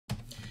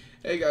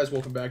Hey guys,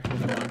 welcome back to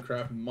the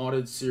Minecraft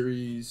modded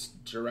series,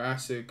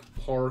 Jurassic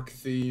Park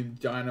theme,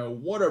 Dino,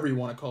 whatever you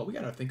want to call it. We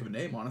gotta think of a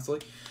name,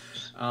 honestly.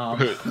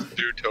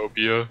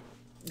 Zootopia.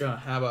 Yeah,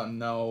 how about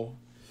no?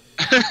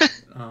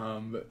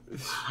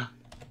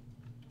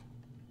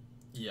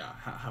 Yeah,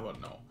 how about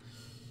no?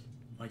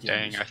 Like, yeah,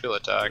 Dang, I feel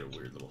attacked. a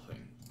weird little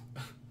thing.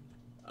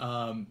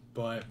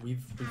 But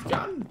we've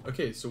gotten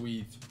okay. So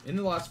in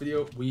the last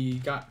video we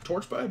got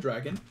torched by a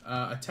dragon,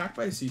 attacked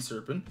by a sea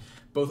serpent,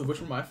 both of which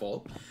were my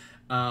fault.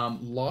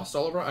 Lost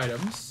all of our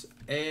items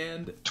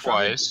and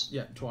Twice.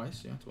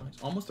 Twice,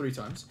 almost 3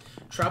 times.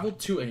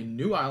 Traveled to a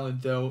new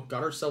island though,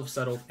 got ourselves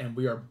settled, and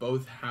we are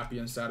both happy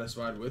and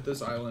satisfied with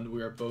this island.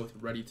 We are both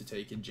ready to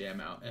take and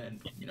jam out and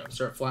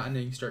start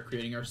flattening, start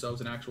creating ourselves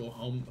an actual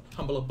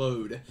humble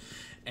abode,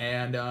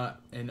 and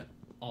in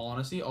all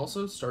honesty,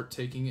 also start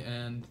taking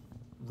and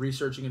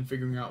researching and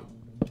figuring out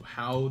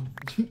how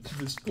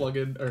this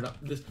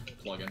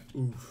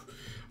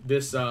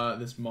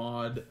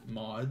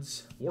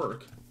mods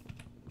work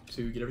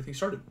to get everything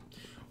started.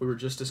 We were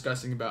just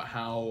discussing about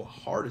how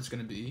hard it's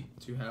going to be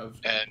to have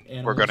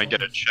and we're going to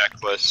get a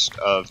checklist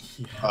of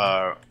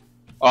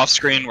off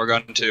screen. We're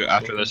going to,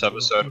 after this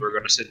episode, we're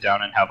going to sit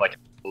down and have like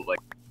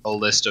a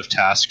list of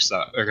tasks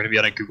that are going to be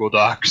on a Google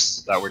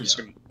Docs that we're just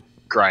going to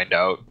grind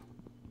out.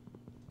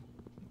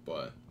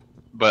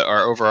 But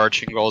our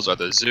overarching goals are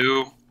the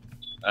zoo,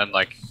 and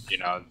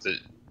the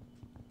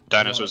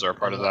dinosaurs are a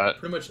part of that.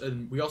 Pretty much,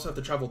 and we also have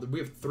to travel. We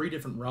have 3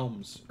 different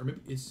realms, or maybe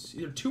it's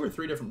either 2 or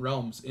 3 different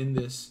realms in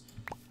this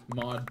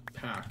mod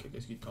pack, I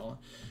guess you'd call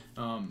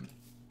it.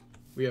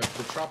 We have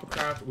the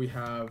Tropicraft. We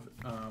have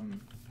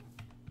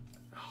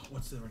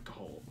what's the one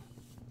called?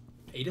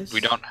 Adis? We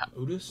don't have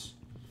Otis.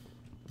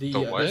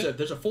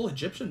 There's a full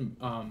Egyptian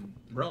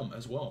realm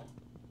as well.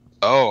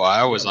 Oh,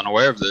 I was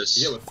unaware of this.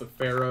 Yeah, with the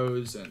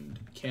pharaohs and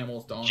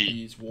camels,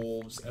 donkeys,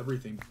 wolves,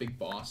 everything, big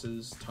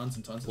bosses, tons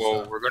and tons of stuff.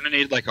 Well, we're gonna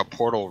need like a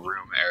portal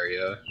room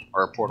area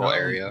or a portal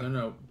area.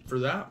 No. For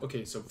that,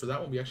 okay, so for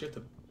that one, we actually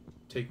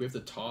have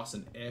to toss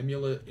an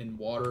amulet in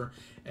water,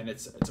 and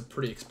it's a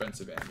pretty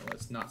expensive amulet.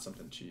 It's not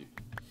something cheap.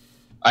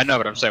 I know,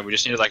 but I'm saying we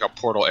just need like a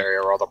portal area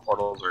where all the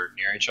portals are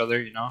near each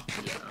other, you know?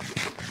 Yeah.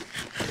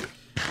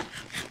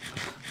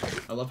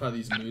 I love how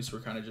these moose were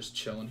kind of just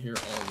chilling here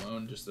all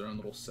alone, just their own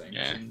little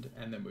sanctioned,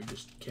 and then we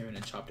just came in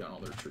and chopped down all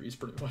their trees,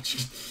 pretty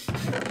much.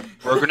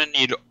 We're gonna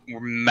need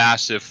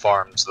massive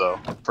farms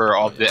though for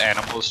all the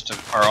animals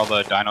all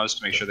the dinos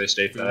to make sure they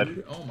stay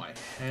fed. Oh my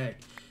heck!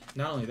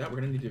 Not only that, we're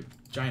gonna need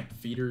giant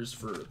feeders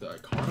for the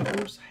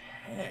carnivores.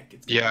 Heck,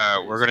 it's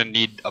we're gonna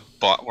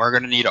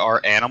need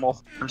our animal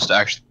farms to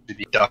actually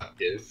be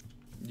productive.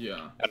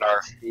 Yeah. And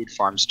our food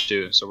farms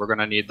too. So we're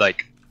gonna need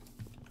like.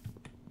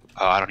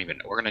 I don't even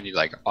know. We're gonna need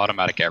like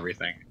automatic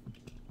everything.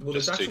 Well,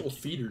 there's actual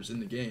feeders in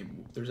the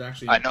game. There's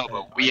actually. I know,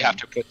 but we have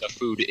to put the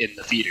food in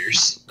the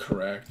feeders.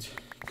 Correct,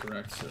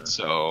 sir.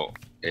 So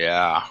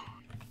yeah.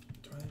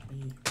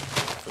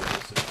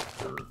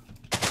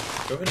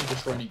 Go ahead and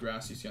destroy any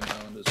grass you see on the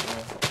island as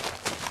well.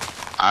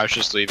 I was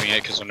just leaving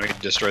it because when we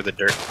destroy the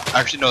dirt.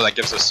 Actually, no, that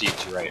gives us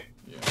seeds, right?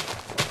 Yeah.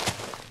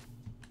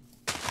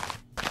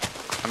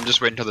 I'm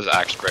just waiting until this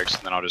axe breaks,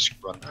 and then I'll just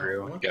run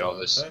through and get all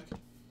this.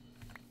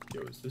 Yo,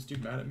 is this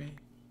dude mad at me?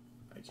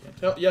 I can't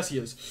tell. Yes, he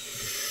is.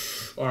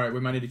 Alright, we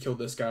might need to kill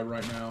this guy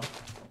right now.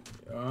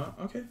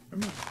 Okay,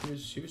 never mind.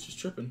 He was just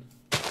tripping.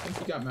 I think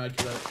he got mad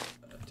because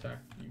I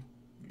attacked you.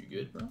 You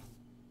good, bro?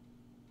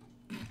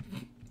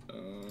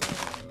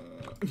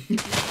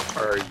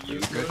 Are you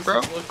good,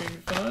 bro?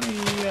 Looking funny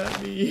at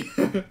me.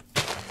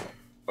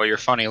 Well, you're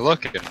funny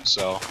looking,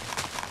 so.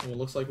 Well,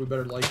 looks like we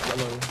better like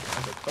yellow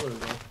as a color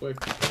real quick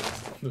because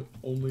it's the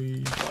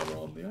only flower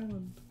on the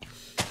island.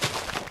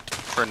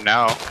 For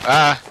now.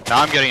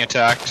 Now I'm getting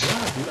attacked.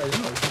 Yeah, dude, I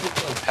know.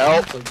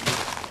 Help!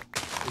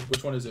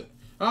 Which one is it?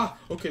 Ah,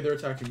 okay, they're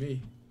attacking me.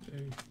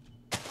 Hey.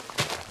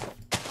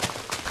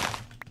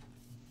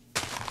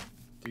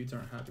 Dudes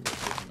aren't happy with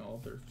taking all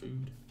of their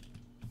food.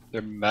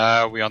 They're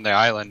we on the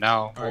island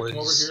now. Alright, come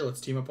over here. Let's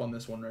team up on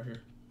this one right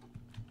here.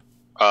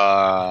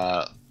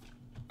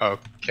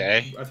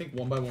 Okay. I think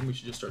one by one we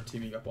should just start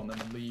teaming up on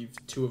them and leave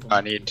 2 of them. I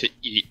need to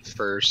eat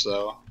first,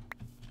 though.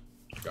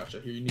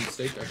 Gotcha. Here, you need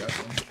steak? I got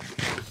one.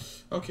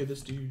 Okay,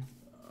 this dude.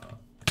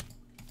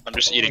 I'm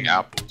just eating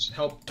apples.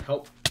 Help!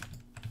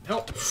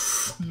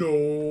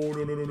 No!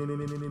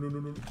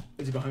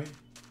 Is he behind me?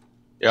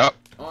 Yep.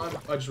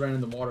 I just ran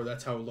in the water.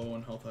 That's how low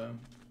on health I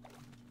am.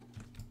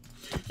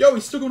 Yo,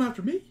 he's still going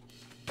after me?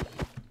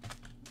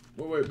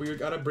 Wait, we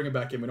gotta bring it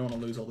back in. We don't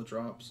want to lose all the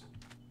drops.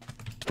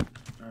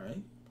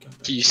 Alright.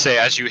 Do you say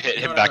as you hit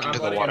him back into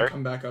the water?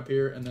 Come back up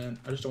here, and then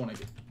I just don't want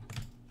to get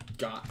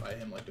got by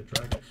him like the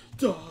dragon.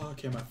 Duh,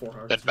 okay, I'm at 4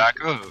 hearts. Then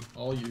back up.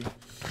 All you.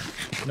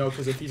 No,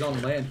 because if he's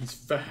on land, he's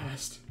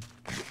fast.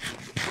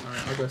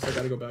 Alright, I guess I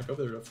gotta go back up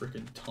there to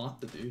freaking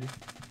taunt the dude.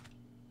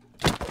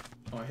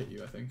 Oh, I hit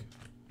you, I think.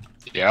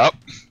 Yep.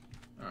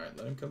 Alright,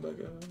 let him come back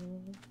up.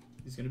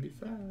 He's gonna be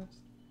fast.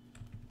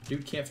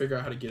 Dude can't figure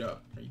out how to get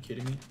up. Are you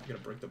kidding me? I gotta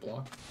break the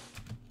block.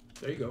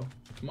 There you go.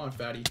 Come on,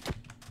 fatty.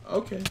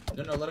 Okay.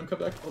 No, let him come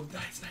back. Oh,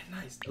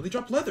 nice. Oh, they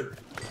dropped leather.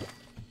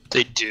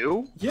 They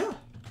do? Yeah.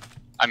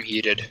 I'm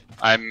heated.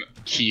 I'm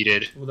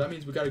heated. Well, that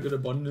means we got a good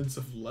abundance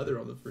of leather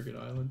on the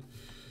freaking island.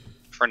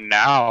 For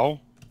now.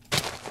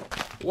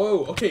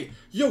 Whoa, okay.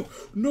 Yo,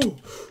 no.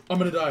 I'm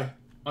gonna die.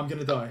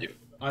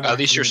 At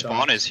least your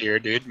spawn is here,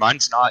 dude.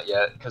 Mine's not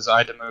yet, because I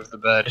had to move the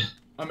bed.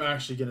 I'm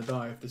actually gonna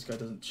die if this guy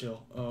doesn't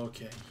chill. Oh,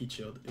 okay, he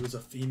chilled. It was a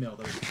female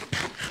though.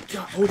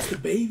 God, oh, it's the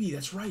baby.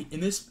 That's right.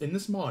 In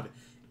this mod,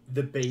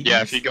 the babies.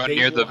 Yeah, if you go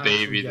near the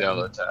baby,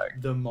 they'll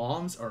attack. The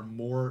moms are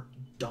more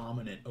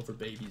dominant over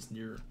babies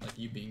like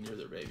you being near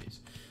their babies.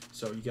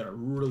 So you gotta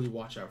really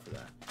watch out for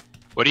that.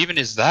 What even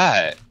is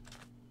that?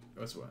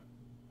 That's what.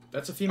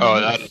 That's a female.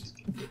 Oh, that's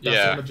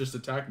yeah. Gonna just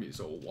attack me.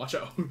 So watch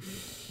out.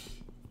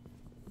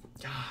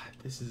 God,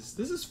 this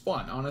is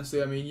fun.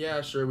 Honestly, I mean, yeah,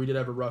 sure, we did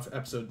have a rough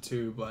episode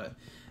 2, but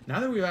now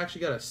that we've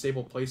actually got a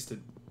stable place to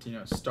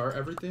start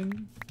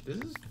everything,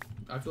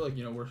 I feel like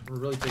we're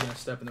really taking a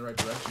step in the right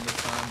direction this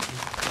time.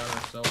 We've got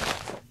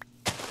ourselves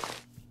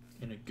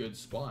in a good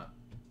spot.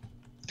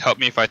 Help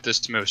me fight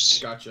this moose.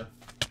 Gotcha.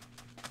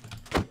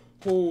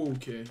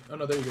 Okay. Oh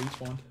no, there you go. You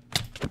spawned.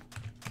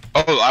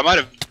 Oh, I might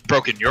have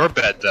broken your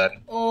bed then.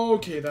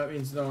 Okay, that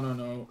means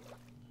no.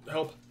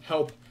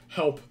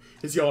 Help.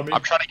 Is he on me?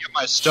 I'm trying to get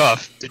my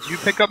stuff. Did you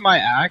pick up my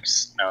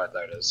axe? No,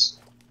 there it is.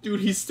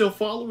 Dude, he's still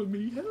following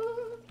me.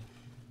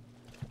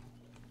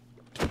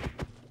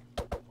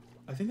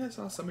 I think I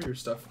saw some of your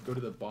stuff go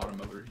to the bottom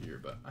over here,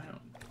 but I don't know.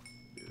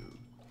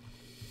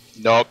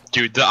 Nope,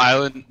 dude, the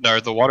island,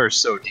 or the water is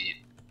so deep.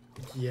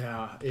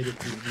 Yeah, it is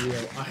a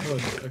real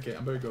island. Okay,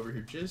 I'm gonna go over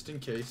here just in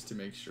case to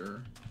make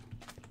sure.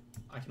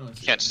 I can only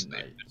see Can't at sleep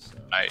night, so.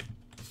 Night.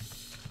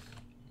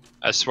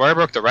 I swear I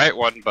broke the right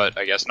one, but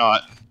I guess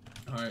not.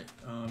 Alright,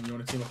 you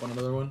want to team up on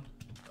another one?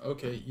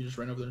 Okay, you just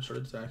ran over there and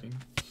started attacking.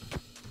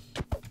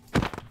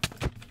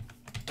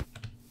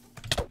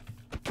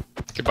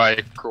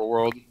 Goodbye, cruel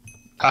world.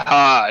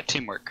 Haha,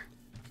 teamwork.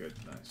 Good,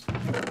 nice.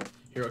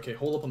 Here, okay,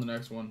 hold up on the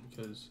next one,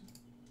 because...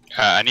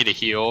 I need a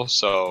heal,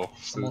 so...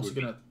 I'm also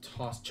gonna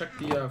check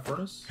the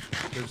furnace.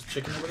 There's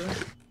chicken over there.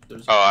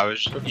 Oh, I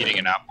was eating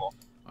an apple.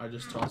 I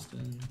just tossed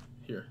in...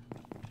 Here.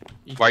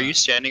 Why are you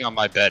standing on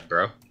my bed,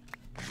 bro?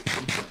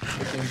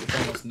 It's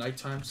almost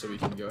nighttime, so we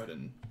can go ahead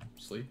and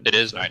sleep. It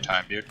is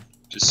nighttime, dude.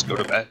 Just go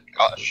to bed.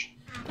 Gosh.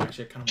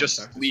 Actually, I kind of just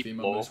want to sleep,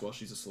 female moose while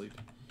she's asleep.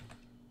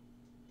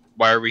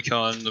 Why are we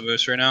killing the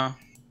moose right now?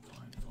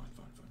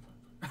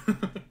 Fine.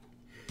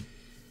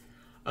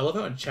 I love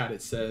how in chat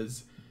it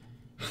says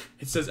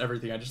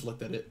everything. I just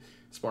looked at it.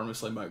 Spartan was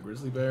slain by a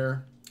grizzly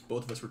bear.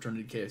 Both of us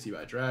returned to KFC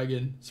by a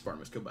dragon. Spartan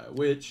was killed by a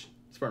witch.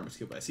 Spartan was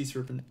killed by a sea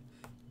serpent.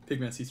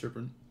 Pigman sea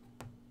serpent.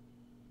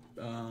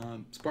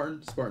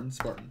 Spartan.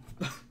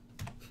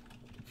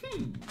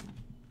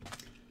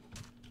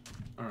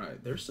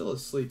 Alright, they're still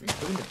asleep,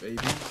 including the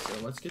baby, so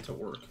let's get to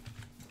work.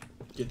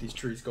 Get these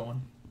trees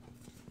going.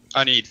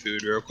 I need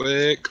food real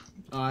quick.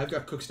 I've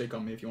got cook steak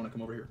on me if you want to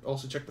come over here.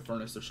 Also, check the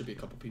furnace. There should be a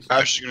couple pieces. I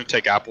was just gonna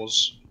take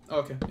apples. Oh,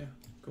 okay, yeah,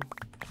 cool.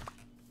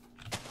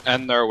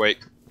 And they're awake.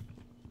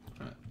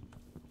 Alright.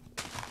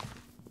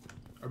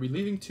 Are we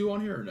leaving 2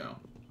 on here or no?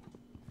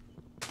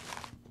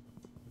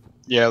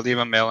 Yeah, leave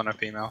a male and a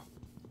female.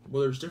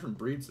 Well, there's different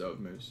breeds, though, of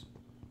moose.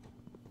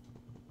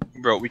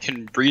 Bro, we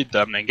can breed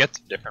them and get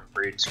the different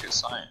breeds because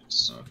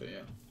science. Okay,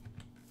 yeah.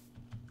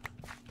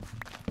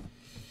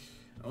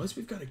 At least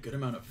we've got a good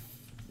amount of,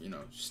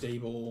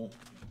 stable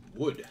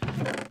wood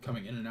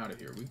coming in and out of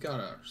here. We've got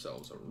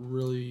ourselves a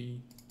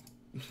really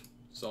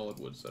solid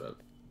wood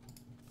setup.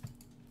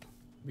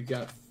 We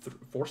got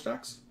 4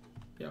 stacks?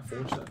 Yeah,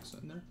 4 stacks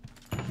in there.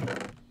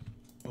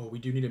 Oh, we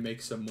do need to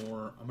make some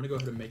more. I'm gonna go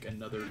ahead and make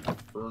another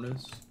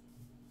furnace.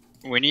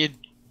 We need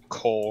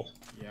coal.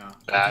 Yeah.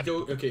 Bad.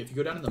 If you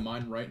go down in the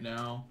mine right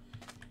now,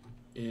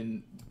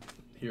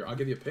 here, I'll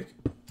give you a pick.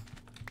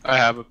 I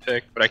have a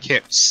pick, but I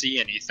can't see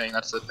anything.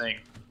 That's the thing.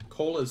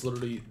 Coal is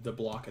literally the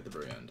block at the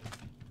very end.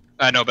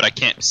 I know, but I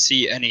can't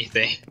see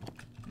anything.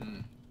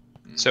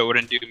 So it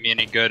wouldn't do me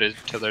any good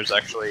until there's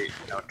actually,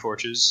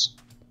 torches.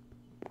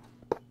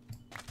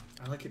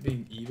 I like it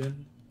being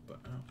even, but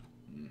I don't.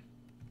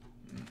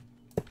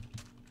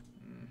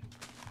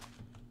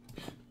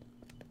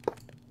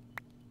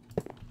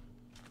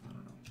 I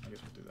don't know. I guess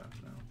we'll do that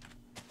for now.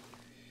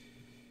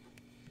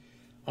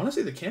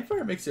 Honestly, the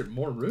campfire makes it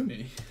more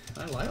roomy.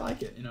 I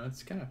like it.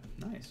 It's kind of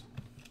nice.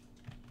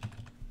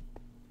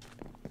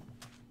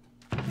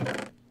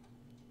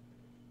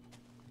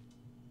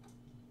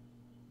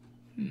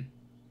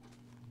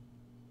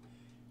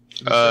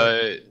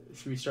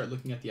 Should we start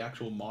looking at the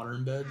actual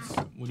modern beds?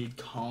 We need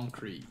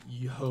concrete.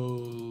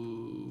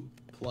 Yo,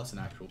 plus an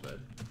actual bed.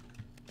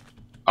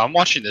 I'm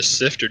watching this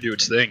sifter do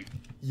its thing.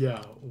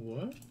 Yeah,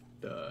 what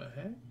the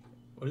heck?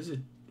 What does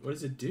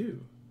it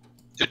do?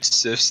 It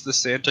sifts the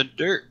sand and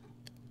dirt.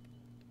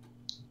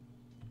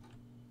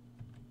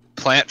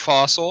 Plant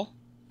fossil.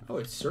 Oh,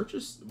 it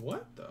searches.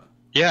 What the?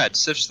 Yeah, it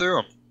sifts through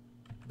them.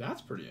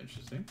 That's pretty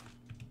interesting.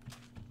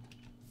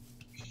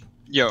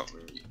 Yo.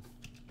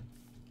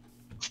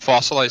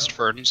 Fossilized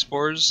fern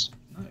spores.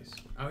 Nice.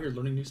 out here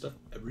learning new stuff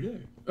every day.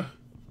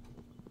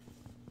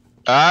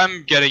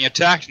 I'm getting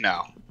attacked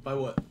now. By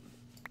what?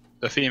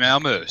 The female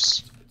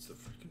moose. It's the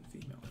freaking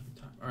female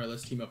every time. Alright,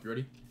 let's team up. You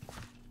ready?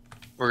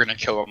 We're gonna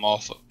kill them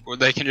all.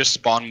 They can just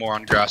spawn more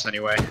on grass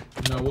anyway.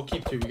 No, we'll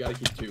keep 2. We gotta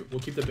keep 2. We'll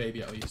keep the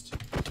baby at least.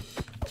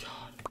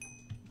 God.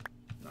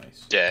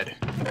 Nice. Dead.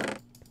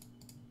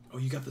 Oh,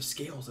 you got the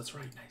scales. That's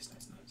right. Nice.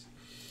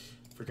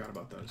 Forgot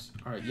about those.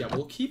 Alright, yeah,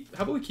 we'll keep...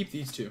 How about we keep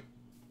these 2?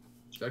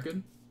 Is that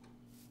good?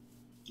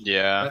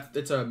 Yeah.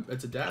 It's a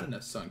dad and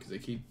a son, because they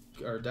keep...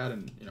 Or dad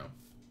and,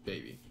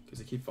 baby. Because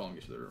they keep following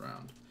each other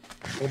around.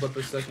 Hold up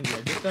a second.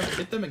 Yeah,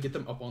 hit them and get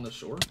them up on the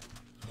shore.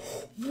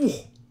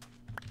 Whoa!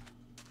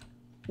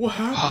 What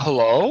happened?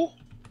 Hello?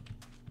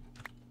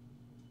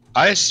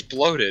 I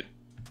exploded.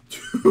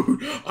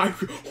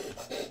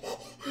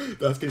 Dude,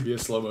 that's gonna be a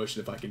slow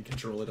motion if I can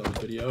control it on the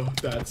video.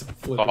 That's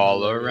flipping All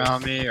hilarious.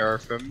 around me are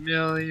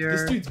familiar.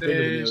 This dude's bigger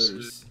than the faces.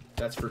 others.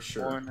 That's for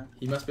sure.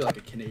 He must be like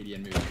a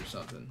Canadian moose or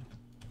something.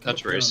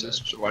 That's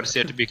racist. Why does he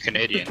have to be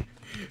Canadian?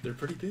 They're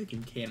pretty big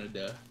in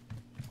Canada.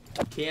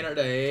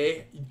 Canada,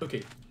 eh?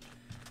 Okay.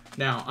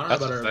 Now, I don't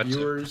That's know about offensive. our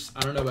viewers. I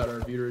don't know about our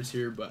viewers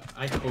here, but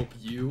I hope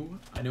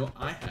I know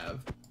I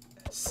have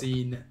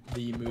seen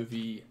the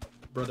movie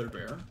Brother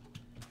Bear.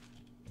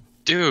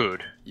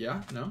 Dude.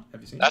 Yeah? No?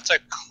 Have you seen it? That's a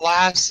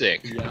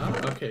classic.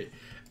 Yeah? Okay.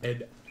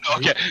 And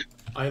Okay.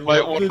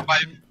 one of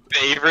my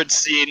favorite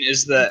scene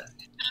is that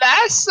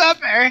last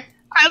summer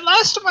I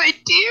lost my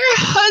dear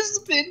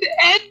husband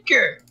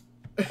Edgar.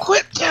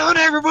 Quit telling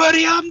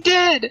everybody I'm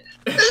dead.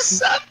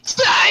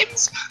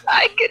 Sometimes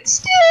I can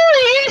still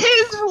hear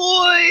his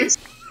voice.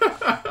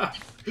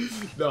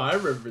 No, I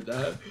remember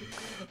that.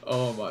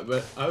 Oh my,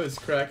 but I was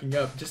cracking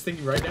up just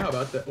thinking right now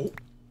about that. Oh.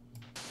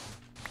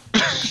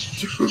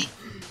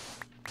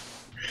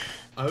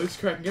 I was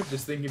cracking up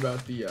just thinking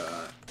about the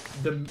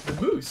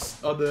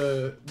moose of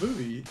the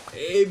movie.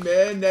 Hey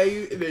man, now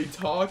they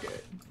talk.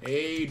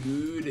 Hey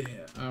dude,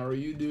 how are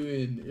you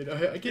doing?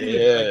 I can't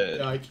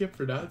even. I can't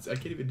pronounce. I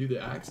can't even do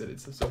the accent.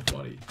 It's so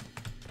funny.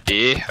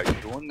 Hey, how you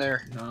doing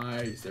there?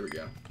 Nice. There we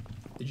go.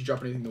 Did you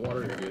drop anything in the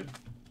water? You're good.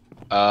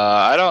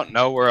 I don't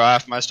know where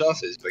half my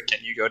stuff is, but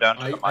can you go down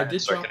to the I mine did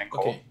and start drop. getting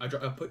coal?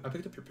 Okay, I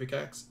picked up your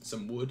pickaxe,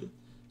 some wood.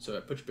 So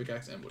I put your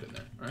pickaxe and wood in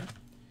there. All right.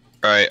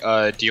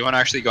 Alright, do you want to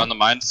actually go in the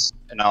mines,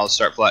 and I'll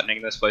start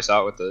flattening this place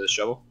out with the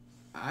shovel?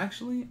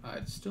 Actually,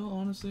 I'd still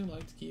honestly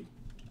like to keep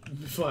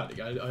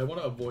flattening. I want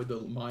to avoid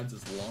the mines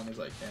as long as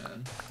I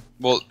can.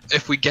 Well,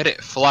 if we get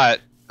it flat,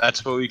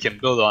 that's what we can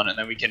build on, and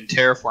then we can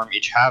terraform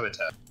each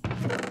habitat.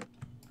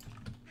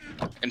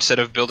 Instead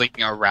of building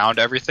around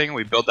everything,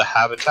 we build the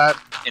habitat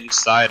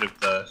inside of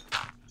the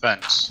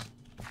fence.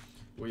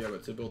 Well, yeah,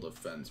 but to build a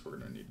fence, we're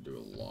gonna need to do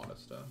a lot of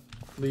stuff.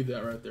 Leave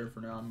that right there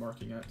for now. I'm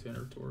marking out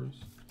 200 tours.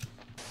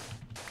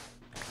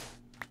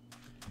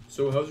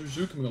 So how's your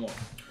zoo coming along?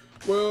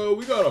 Well,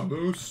 we got a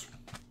moose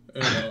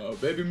and a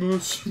baby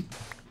moose.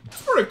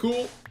 It's pretty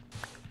cool.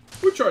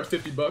 We charge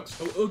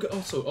 $50.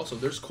 Oh, also,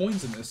 there's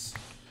coins in this.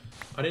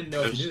 I didn't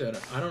know if you knew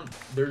that.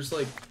 There's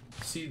like,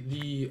 see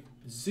the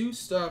zoo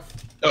stuff.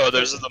 Oh,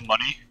 there's the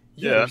money?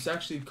 Yeah, there's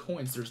actually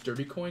coins. There's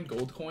derby coin,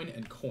 gold coin,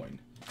 and coin.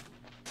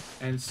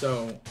 And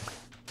so,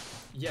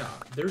 yeah,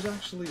 there's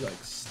actually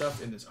like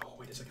stuff in this. Oh,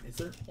 wait a second. Is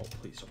there? Oh,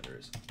 please tell me there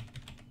is.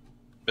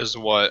 Is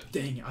what?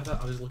 Dang, I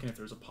thought I was looking if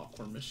there was a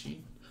popcorn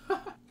machine.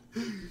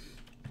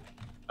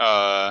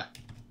 Yeah,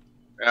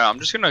 I'm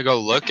just gonna go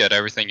look at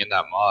everything in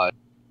that mod.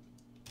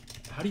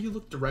 How do you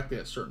look directly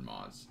at certain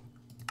mods?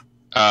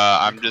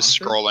 I'm just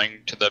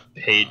scrolling to the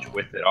page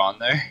with it on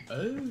there.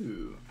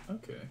 Oh,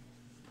 okay.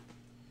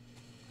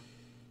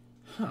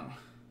 Huh.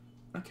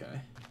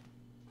 Okay.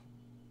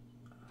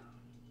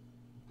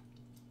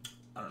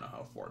 I don't know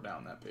how far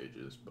down that page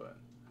is, but...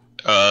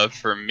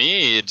 For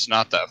me, it's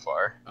not that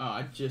far. Oh,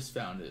 I just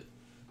found it.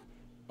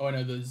 Oh,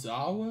 no, the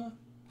Zawa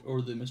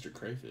or the Mr.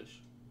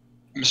 Crayfish?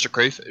 Mr.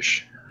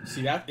 Crayfish.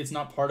 See, that it's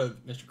not part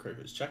of Mr.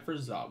 Crayfish. Check for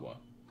Zawa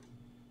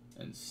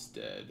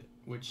instead,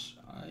 which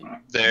I...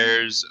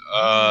 There's,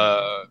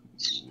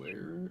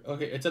 Where?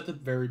 Okay, it's at the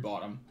very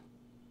bottom.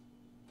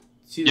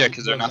 See, yeah,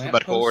 because they're in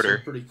alphabetical order.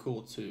 Pretty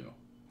cool, too.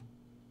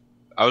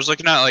 I was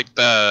looking at, like,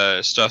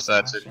 the stuff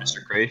that's in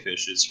Mr.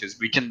 Crayfish's, because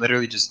we can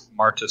literally just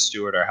Martha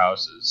Stewart our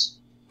houses.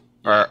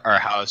 Our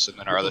house and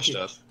then our other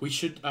stuff. We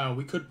could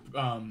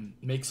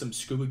make some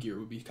scuba gear.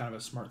 Would be kind of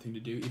a smart thing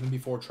to do, even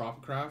before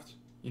Tropicraft.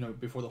 You know,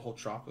 before the whole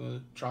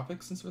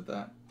tropics and stuff like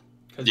that.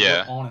 Because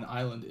we're on an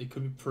island, it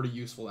could be pretty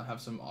useful to have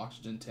some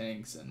oxygen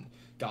tanks and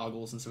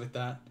goggles and stuff like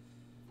that.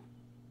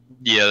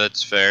 Yeah,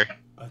 that's fair.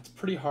 It's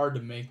pretty hard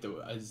to make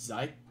a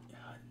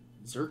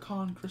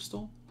zircon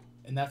crystal,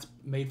 and that's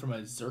made from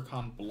a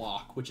zircon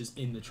block, which is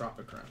in the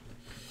Tropicraft.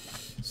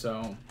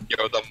 So.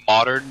 Yo, the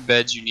modern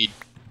beds you need.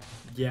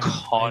 Yeah,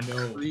 concrete.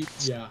 I know.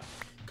 Yeah,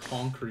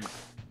 concrete.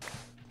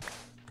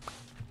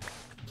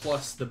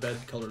 Plus the bed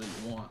color that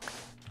you want.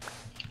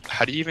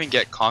 How do you even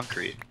get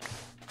concrete?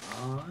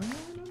 I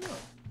don't know.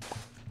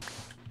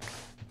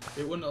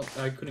 It wouldn't.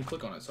 I couldn't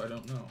click on it, so I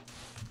don't know.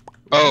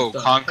 Oh,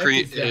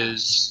 concrete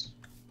is.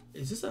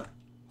 Is this a?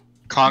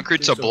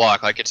 Concrete's a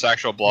block, like it's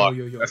actual block.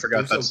 Yo. I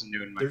forgot that's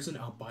new in my... There's an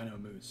albino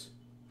moose.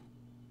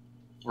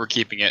 We're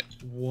keeping it.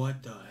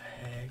 What the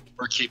heck?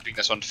 We're keeping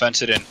this one.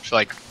 Fence it in.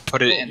 Like,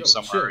 put it in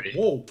somewhere chill. already.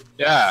 Whoa.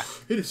 Yeah.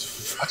 It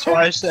is. That's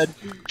why I said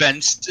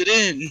fence it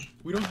in.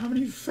 We don't have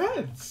any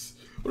fence.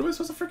 What am I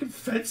supposed to freaking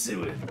fence it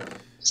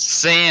with?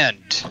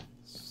 Sand.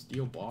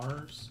 Steel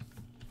bars.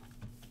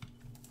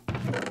 I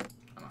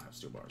don't have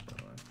steel bars, by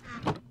the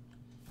way.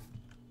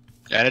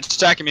 And it's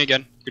attacking me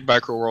again.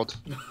 Goodbye, cruel world.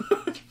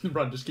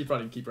 Run, just keep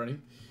running, keep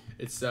running.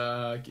 It's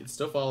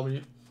still following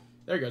you.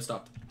 There you go,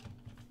 stopped.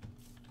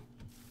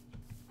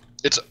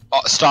 It's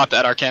stopped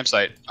at our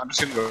campsite. I'm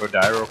just gonna go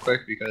die real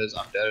quick because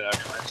I'm dead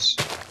anyways.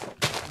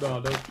 No,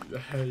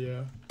 don't.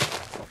 Yeah.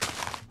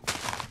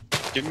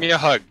 Give me a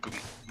hug,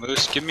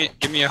 Moose. Give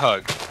me a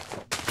hug.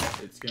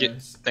 It's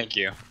guys. Thank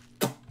you.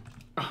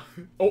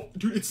 Oh,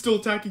 dude, it's still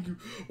attacking you.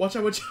 Watch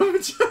out! Watch out!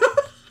 Watch out!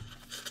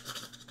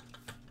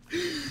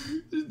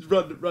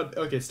 Run!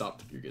 Okay,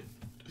 stop. You're good.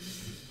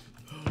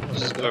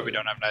 Oh, This is why we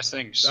don't have nice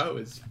things. That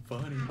was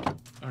funny.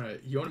 All right,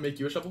 you want to make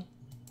you a shovel?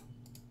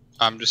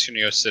 I'm just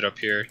gonna go sit up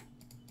here,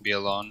 be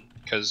alone,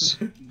 because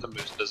the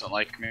moose doesn't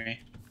like me.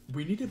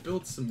 We need to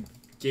build some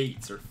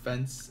gates or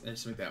fence and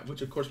something like that.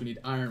 Which of course we need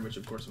iron, which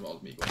of course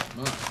involves me going to the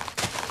mine.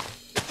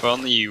 If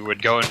only you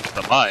would go into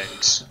the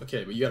mines.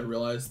 Okay, but you gotta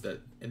realize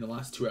that in the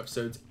last 2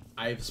 episodes,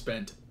 I've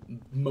spent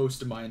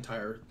most of my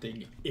entire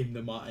thing in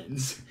the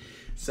mines.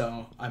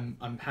 So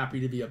I'm happy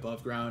to be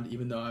above ground,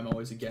 even though I'm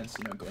always against,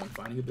 you know, going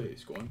finding a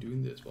base, going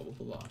doing this, blah blah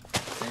blah blah. At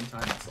the same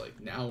time, it's like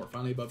now we're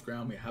finally above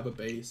ground. We have a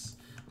base.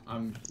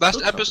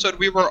 Last episode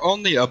we were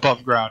only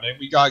above ground and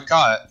we got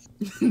caught.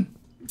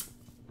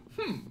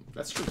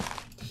 That's true.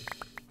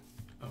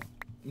 Oh,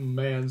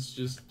 man's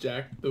just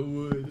jacked the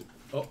wood.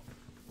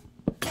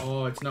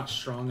 Oh, it's not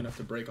strong enough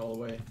to break all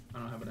the way. I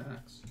don't have an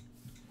axe.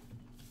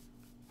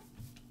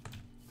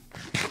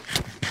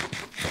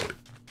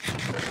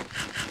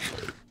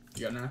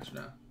 You got an axe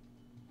now?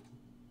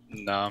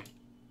 No.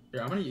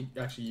 Yeah, I'm gonna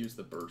actually use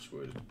the birch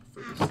wood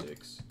for the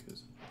sticks,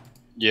 cause.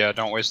 Yeah,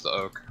 don't waste the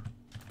oak.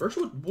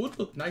 Birchwood would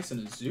look nice in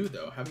a zoo,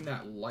 though, having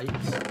that light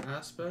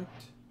aspect.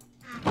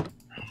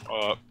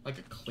 Like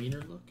a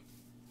cleaner look.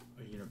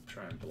 Oh, you're gonna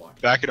try and block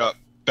it. Back it up.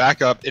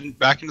 Back up.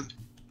 Back into the...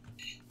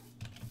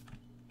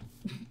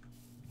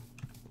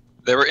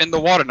 They were in the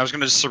water, and I was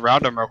gonna just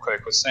surround them real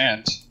quick with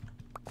sand.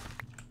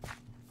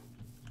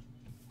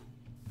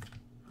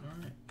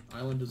 Alright.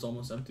 Island is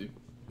almost empty.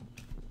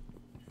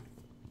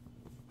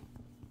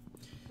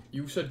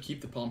 You said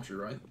keep the palm tree,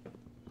 right?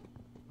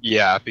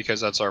 Yeah, because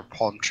that's our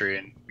palm tree,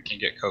 and we can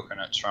get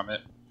coconuts from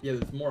it. Yeah,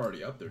 there's more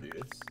already up there,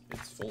 dude.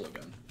 It's full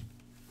again.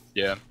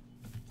 Yeah.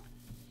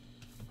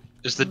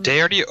 Is the day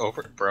already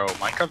over? Bro,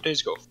 Minecraft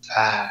days go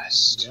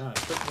fast. Yeah,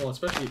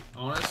 especially,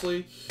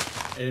 honestly,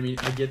 and I mean,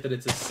 I get that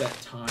it's a set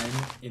time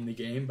in the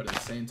game, but at the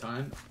same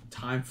time,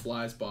 time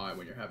flies by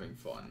when you're having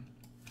fun.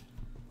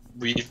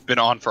 We've been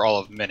on for all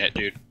of a minute,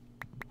 dude.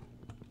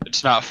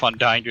 It's not fun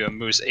dying to a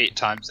moose 8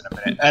 times in a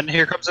minute. And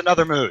here comes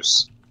another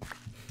moose.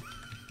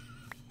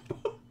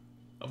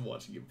 I'm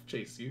watching him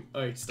chase you.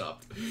 Alright,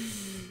 stop.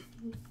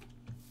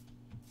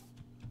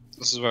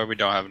 This is why we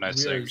don't have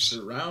nice We are things.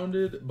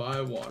 surrounded by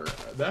water.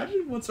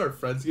 Imagine once our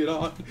friends get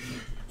on.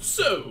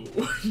 So.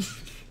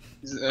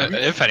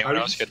 If anyone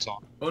else gets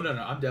on. Oh no,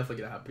 I'm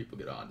definitely gonna have people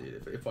get on,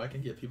 dude. If I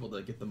can get people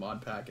to get the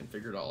mod pack and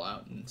figure it all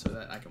out, and so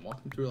that I can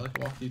walk them through it, like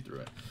walk you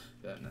through it,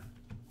 then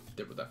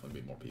there will definitely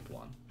be more people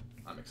on.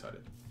 I'm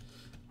excited.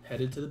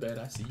 Headed to the bed.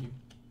 I see you.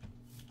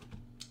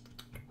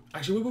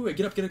 Actually, wait,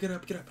 get up.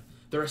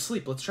 They're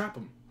asleep. Let's trap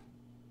them.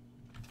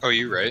 Oh,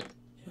 you right.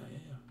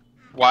 Yeah.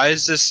 Why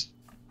is this?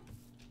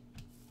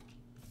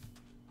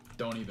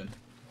 Don't even.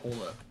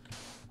 Hold up.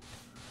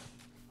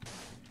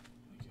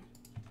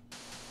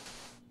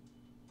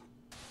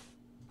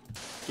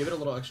 Give it a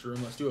little extra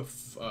room. Let's do a,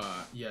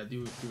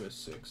 do a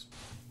 6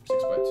 by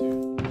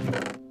 2.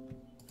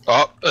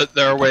 Oh,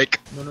 they're awake.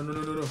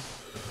 No.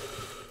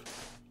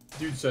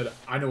 Dude said,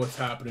 I know what's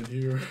happening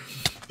here.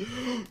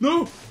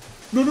 No.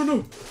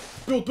 Build.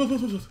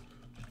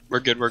 We're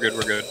good.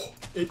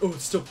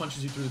 It still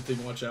punches you through the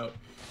thing. Watch out.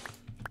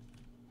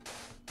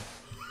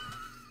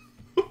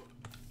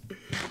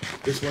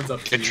 This one's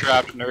up to Get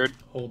trapped, nerd.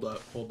 Hold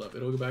up.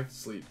 It'll go back to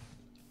sleep.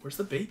 Where's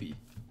the baby?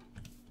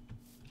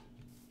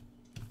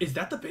 Is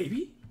that the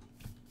baby?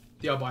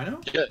 The albino?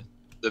 Yeah.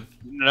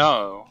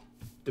 No.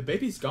 The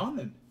baby's gone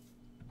then.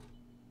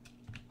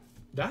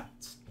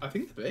 That's, I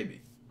think, the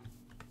baby.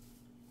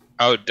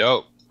 Oh,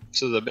 dope.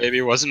 So the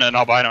baby wasn't an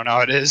albino,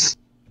 now it is.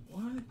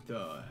 What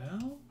the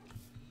hell?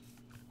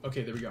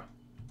 Okay, there we go.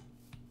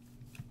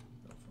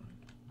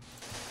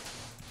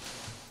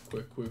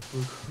 Quick.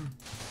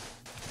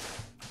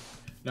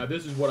 Now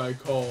this is what I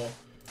call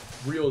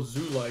real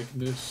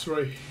zoo-likeness,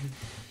 right?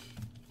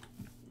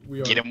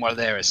 Get them while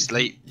they're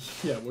asleep.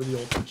 Yeah, we're the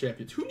ultimate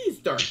champions. Who needs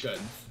dark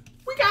guns?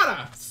 We got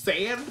a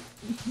sand.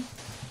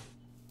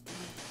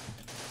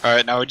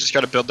 Alright, now we just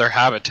gotta build their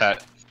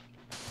habitat.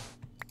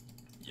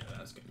 Yeah,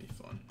 that's gonna be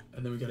fun.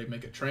 And then we gotta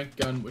make a trank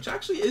gun, which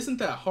actually isn't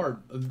that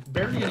hard.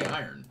 Barely any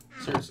iron.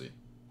 Seriously.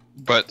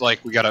 But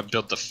like we gotta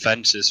build the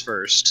fences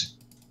first.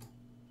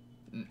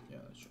 Yeah,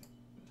 that's true.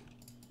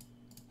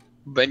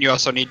 But you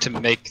also need to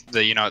make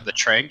the the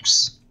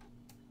tranks.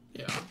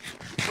 Yeah,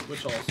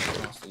 which also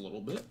costs a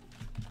little bit.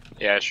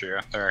 Yeah,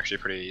 sure. They're actually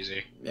pretty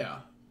easy. Yeah,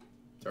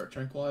 dart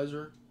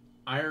tranquilizer,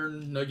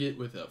 iron nugget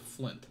with a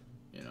flint.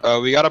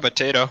 We got a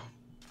potato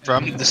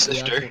from and the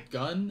sister. The actual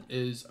gun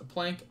is a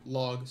plank,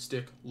 log,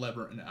 stick,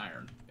 lever, and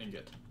iron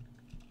ingot.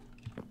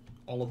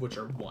 All of which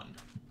are 1.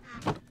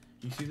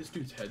 You see this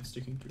dude's head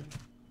sticking through?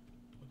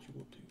 What you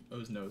will do? Oh,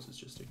 his nose is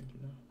just sticking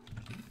through now.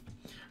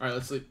 All right,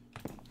 let's sleep.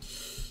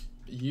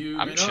 You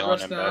may not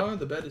rest now. Bed.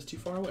 The bed is too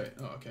far away.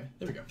 Oh, okay.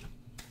 There we go.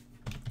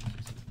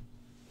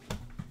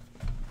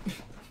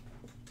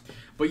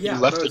 But yeah,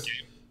 you left the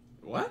game.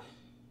 What?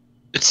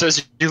 It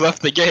says you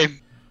left the game.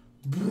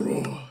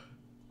 Bro.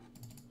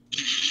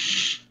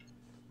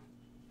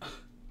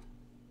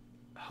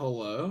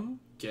 Hello,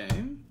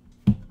 game?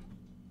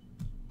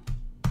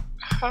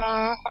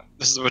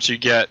 This is what you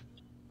get.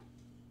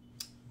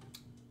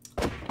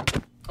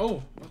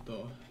 Oh, what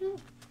the hell?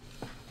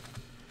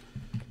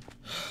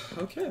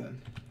 Okay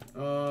then.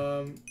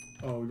 Oh,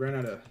 we ran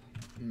out of.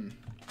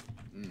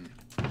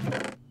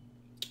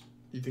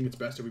 You think it's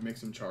best if we make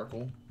some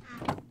charcoal?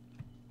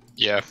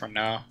 Yeah, for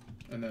now.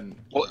 And then.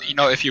 Well,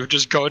 if you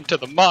just go into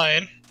the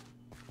mine.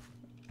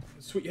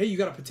 Sweet. Hey, you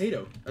got a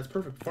potato. That's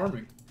perfect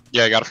farming.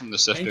 Yeah, I got it from the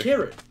sister. And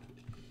carrot.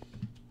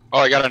 Oh,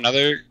 I got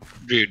another.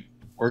 Dude,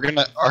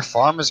 our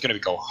farm is gonna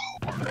go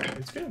hard.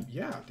 It's gonna,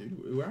 yeah,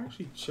 dude. We're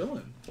actually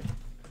chilling.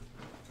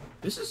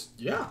 This is,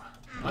 yeah.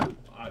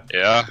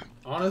 Yeah.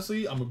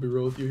 Honestly, I'm gonna be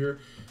real with you here.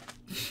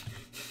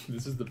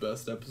 This is the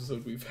best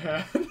episode we've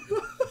had.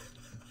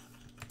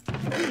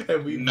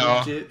 And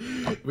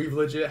we've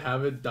legit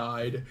haven't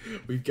died.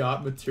 We've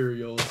got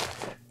materials,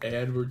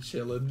 and we're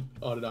chilling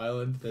on an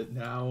island that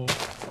now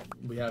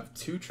we have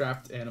 2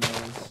 trapped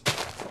animals.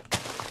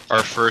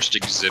 Our first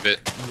exhibit.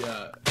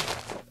 Yeah.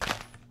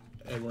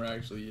 And we're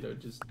actually,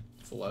 just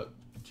full out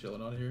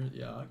chilling on here.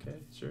 Yeah, okay,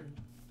 sure.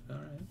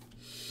 Alright.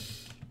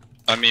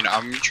 I mean,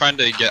 I'm trying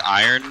to get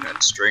iron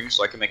and string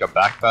so I can make a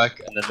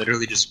backpack, and then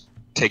literally just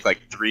take like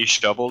 3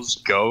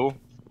 shovels, go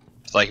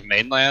to like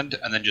mainland,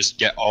 and then just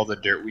get all the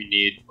dirt we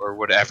need or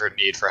whatever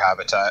need for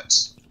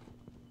habitats.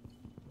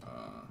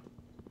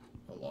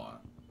 A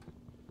lot.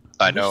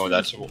 I know,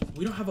 that's...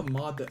 We don't have a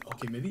mod that...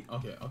 Okay, maybe...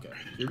 Okay.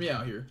 Hear me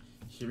out here.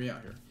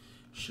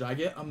 Should I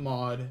get a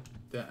mod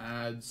that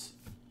adds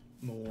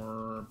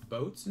more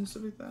boats and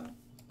stuff like that?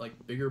 Like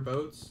bigger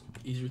boats,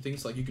 easier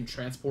things, like you can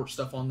transport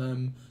stuff on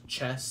them,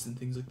 chests and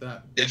things like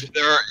that. If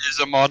there is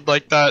a mod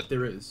like that,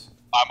 there is.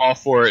 I'm all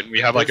for it, and we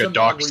have like a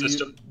dock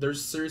system.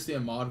 There's seriously a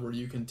mod where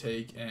you can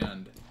take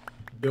and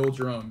build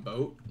your own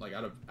boat, like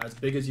out of as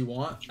big as you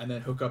want, and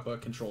then hook up a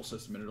control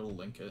system and it'll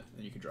link it,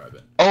 and you can drive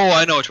it. Oh,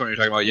 I know which one you're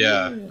talking about.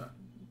 Yeah. Yeah.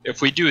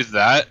 If we do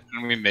that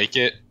and we make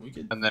it,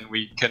 could, and then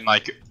we can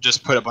like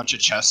just put a bunch of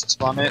chests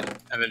on it,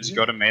 and then just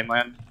go to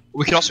mainland.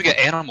 We can also get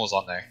animals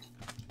on there.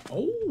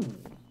 Oh.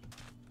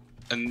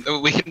 And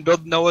we can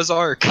build Noah's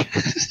Ark.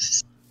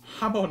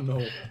 How about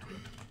no?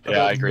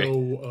 Yeah, I agree.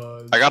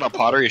 I got a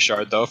pottery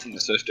shard though from the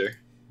sister.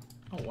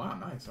 Oh wow,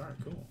 nice. All right,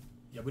 cool.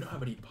 Yeah, we don't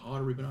have any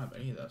pottery. We don't have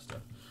any of that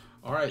stuff.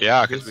 All right.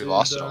 Yeah, because we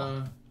lost it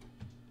all.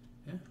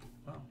 Yeah.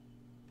 Wow.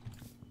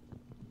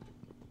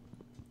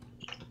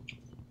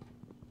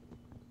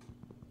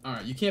 All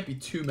right, you can't be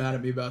too mad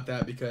at me about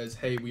that because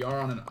hey, we are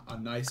on a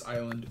nice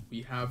island.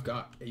 We have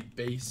got a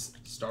base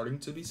starting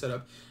to be set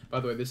up. By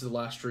the way, this is the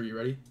last tree. You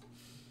ready?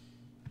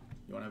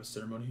 You want to have a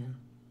ceremony here?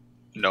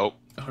 Nope.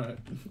 Alright.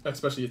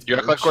 Especially it's You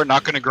act like we're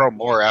not going to grow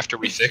more after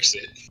we fix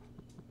it.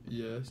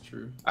 Yeah, that's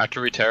true.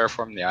 After we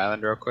terraform the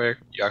island real quick,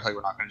 you act like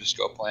we're not going to just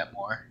go plant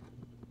more.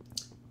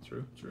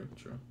 True.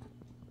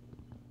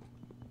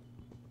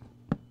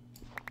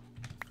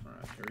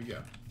 Alright, here we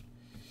go.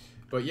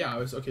 But yeah, I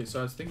was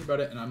thinking about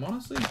it, and I'm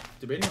honestly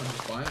debating on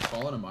just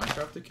calling a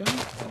Minecraft account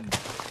and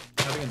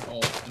having an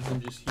alt, and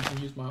then he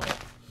can use my alt.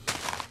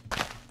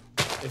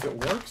 If it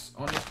works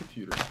on his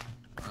computer,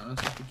 I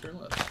honestly could care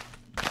less.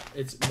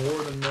 It's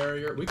more than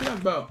merrier. We could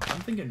have about, I'm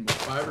thinking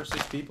 5 or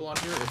 6 people on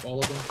here if all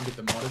of them can get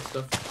the modded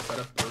stuff set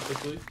up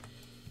perfectly.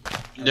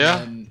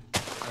 And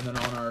then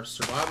on our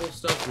survival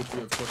stuff, which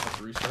we of course have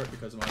to restart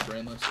because of my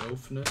brainless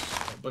oafness.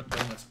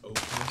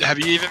 Have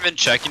you even been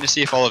checking to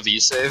see if all of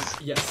these save?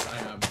 Yes, I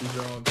have. These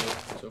are all good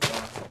so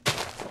far.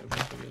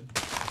 So good.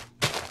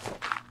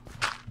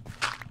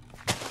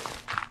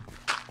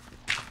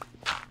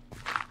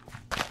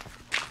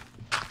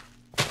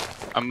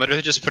 I'm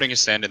literally just putting a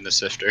sand in the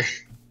sifter.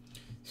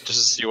 Just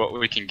to see what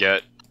we can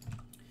get.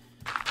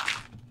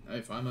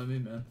 Hey, fine by me,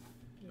 man.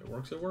 It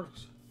works, it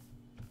works.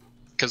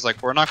 Because,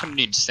 like, we're not going to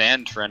need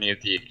sand for any of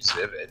the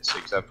exhibits,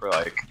 except for,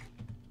 like...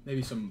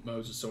 Maybe some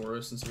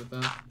Mosasaurus and stuff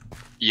like that.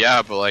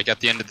 Yeah, but, like, at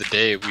the end of the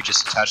day, we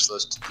just attach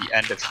those to the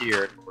end of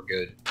here, and we're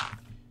good.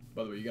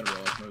 By the way, you gotta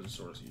realize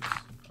Mosasaurus eats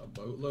a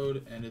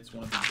boatload, and it's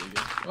one of the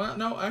biggest. Well,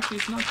 no, actually,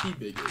 it's not the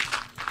biggest.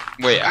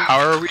 Wait, how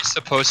are we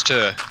supposed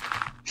to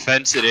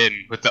fence it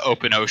in with the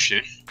open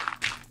ocean?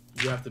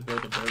 You have to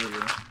build a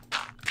barrier.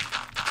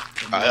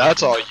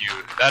 That's all you.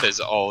 That is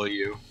all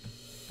you.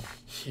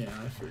 Yeah,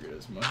 I figured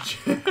as much.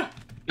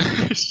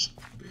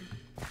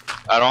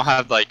 I don't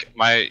have like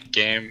my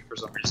game for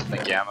some reason. The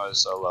gamma is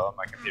so low on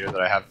my computer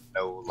that I have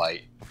no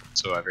light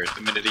whatsoever.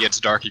 The minute it gets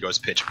dark, it goes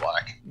pitch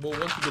black. Well,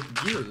 once you get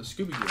the gear, the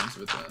Scooby gear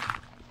into it, then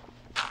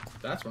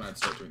that's when I'd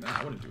start doing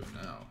that. I wouldn't do it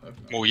now.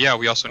 Well, yeah,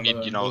 we also need,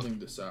 I'm you know. building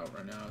this out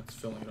right now. It's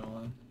filling it all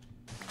in.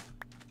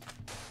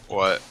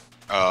 What?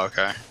 Oh,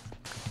 okay.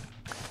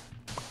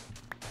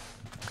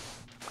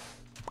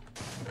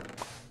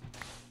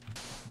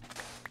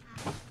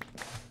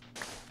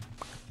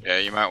 Yeah,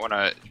 you might want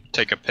to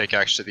take a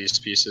pickaxe to these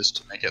pieces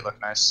to make it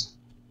look nice.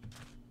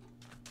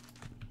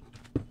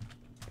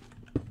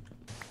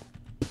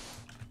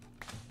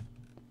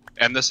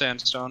 And the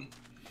sandstone.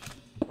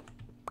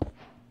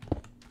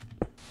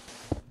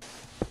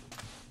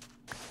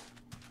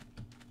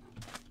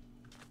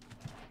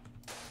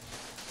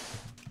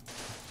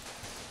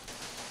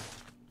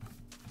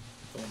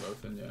 Fill them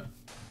both in, yeah.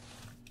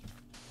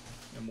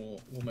 And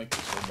we'll make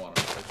this whole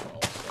bottom section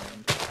all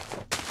sand.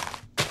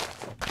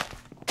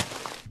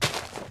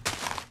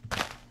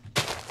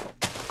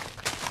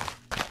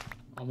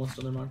 Almost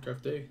another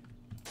Minecraft day.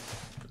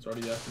 It's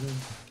already the afternoon.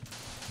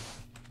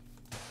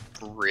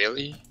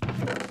 Really?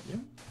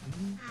 Yeah.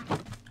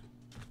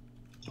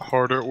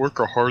 Hard at work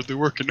or hardly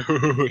working?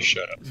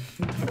 Shut up.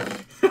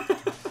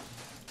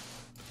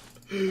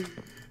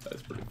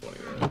 That's pretty funny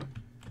though.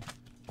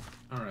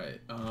 Alright,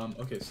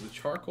 okay, so the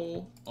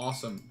charcoal,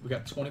 awesome. We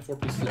got 24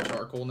 pieces of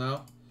charcoal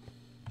now.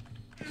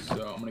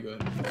 So I'm gonna go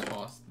ahead and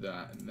toss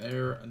that in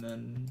there, and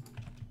then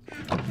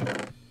I'm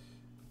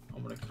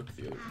gonna cook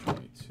the other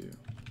 22.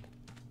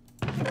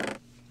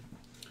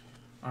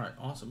 Alright,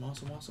 awesome.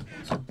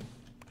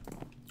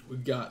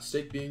 We've got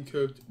steak being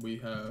cooked, we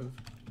have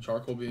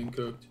charcoal being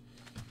cooked.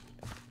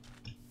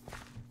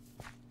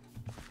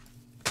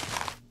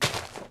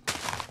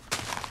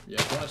 Yeah,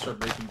 if you want to start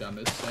breaking down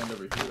this sand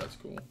over here, that's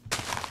cool.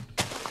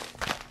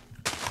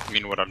 You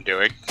mean what I'm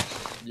doing?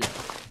 Yeah.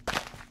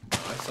 No,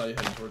 I saw you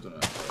heading towards it.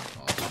 Awesome.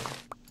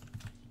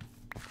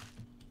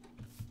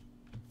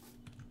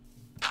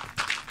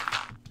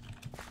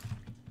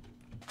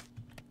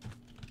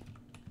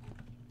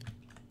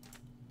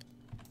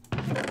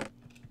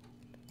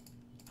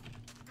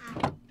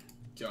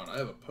 God, I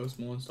have a Post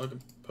Malone song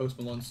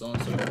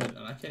stuck in my head,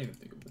 and I can't even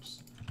think of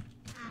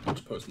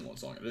which Post Malone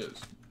song it is.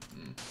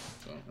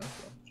 So that's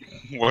cool.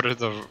 Yeah. What are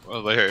the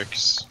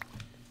lyrics?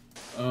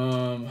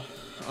 I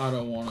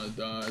don't want to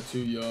die too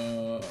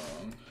young.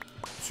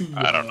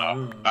 I don't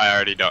know. I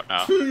already don't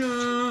know. Too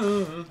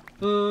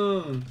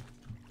young.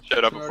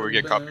 Shut up before we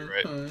get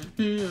copyright. No,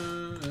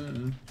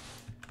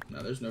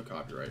 there's no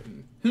copyright.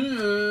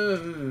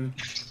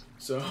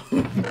 So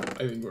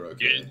I think we're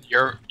okay.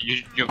 You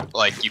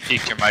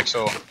peaked your mic,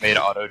 so made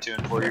auto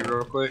tune for you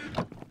real quick.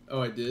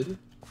 Oh, I did?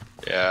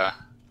 Yeah.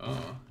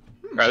 Oh.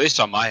 Or at least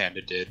on my end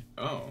it did.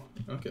 Oh,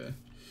 okay.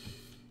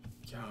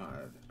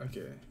 God.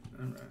 Okay.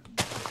 Alright.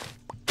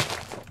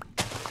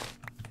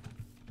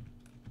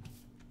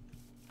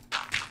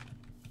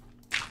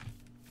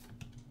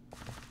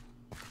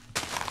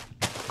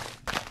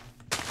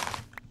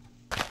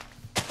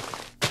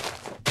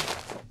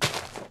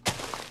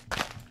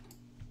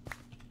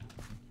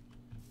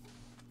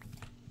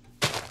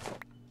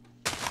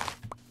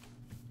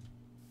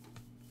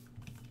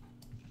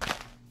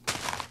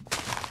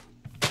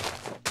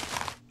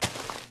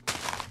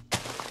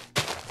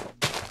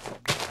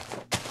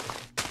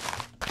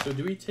 So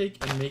do we take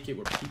and make it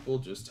where people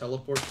just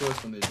teleport to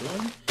us when they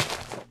join?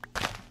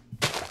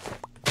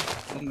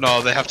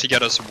 No, they have to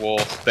get us wool.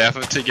 They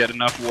have to get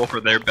enough wool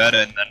for their bed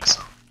and then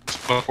some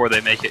before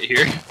they make it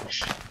here.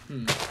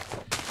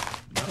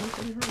 That was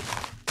pretty hard.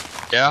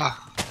 Yeah.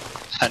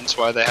 Hence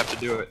why they have to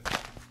do it.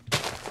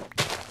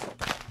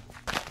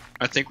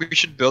 I think we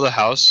should build a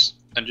house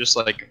and just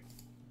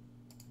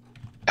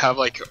have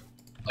like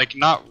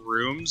not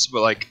rooms,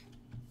 but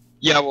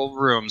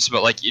rooms,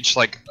 but like each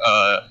kind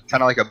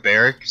of like a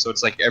barrack, so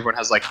it's like everyone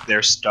has like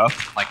their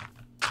stuff, like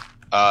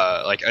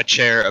a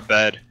chair, a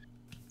bed,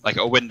 like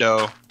a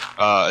window,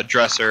 a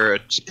dresser, a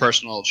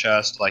personal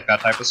chest, like that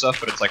type of stuff,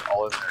 but it's like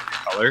all in their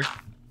color.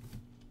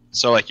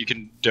 So like you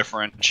can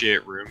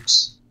differentiate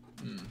rooms.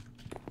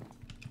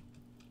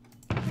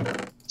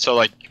 So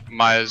like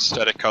my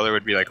aesthetic color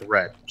would be like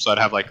red. So I'd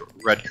have like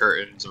red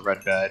curtains, a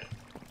red bed,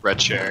 red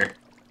chair.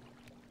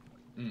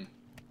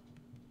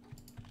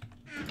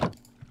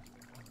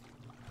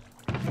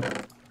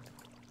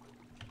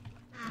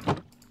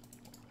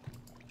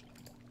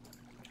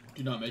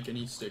 Do not make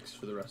any sticks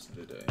for the rest of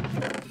the day.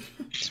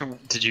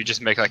 Did you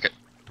just make like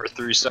or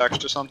 3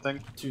 stacks or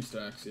something? 2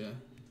 stacks, yeah.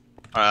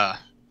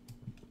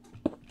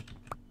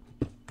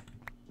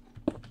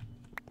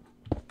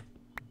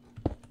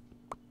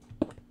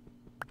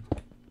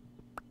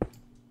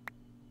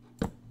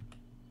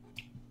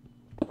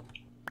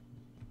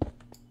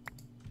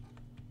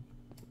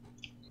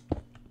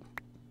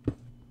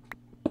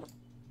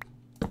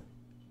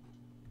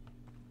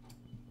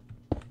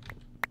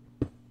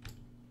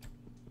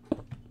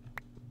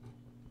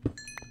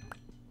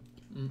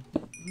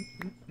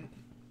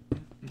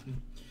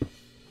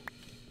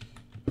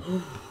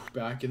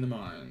 Back in the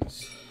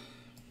mines.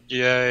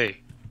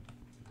 Yay.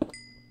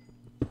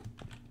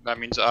 That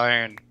means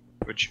iron,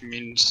 which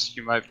means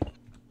you might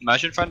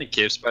imagine finding a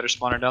cave spider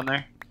spawner down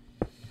there.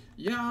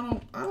 Yeah,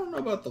 I don't know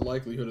about the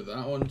likelihood of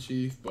that one,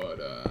 Chief,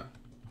 but I'll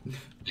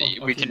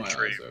We keep can my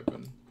dream. eyes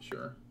open.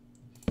 Sure.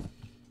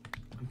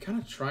 I'm kind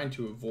of trying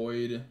to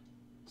avoid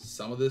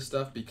some of this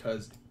stuff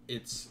because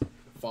it's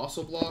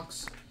fossil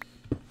blocks.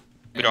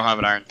 We don't have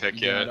an iron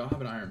pick Yeah, I yet. don't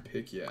have an iron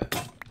pick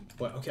yet.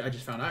 But okay, I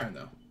just found iron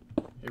though.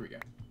 Here we go.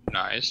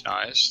 Nice,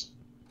 nice.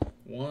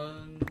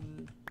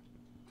 1,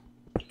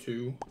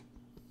 2,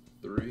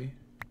 3,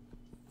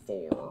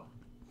 4,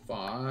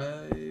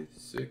 5,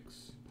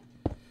 6,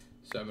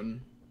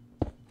 7,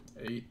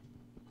 8.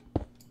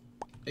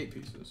 8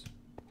 pieces.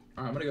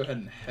 Alright, I'm gonna go ahead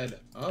and head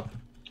up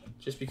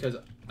just because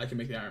I can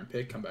make the iron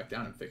pick, come back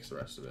down, and fix the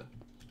rest of it.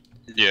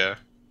 Yeah.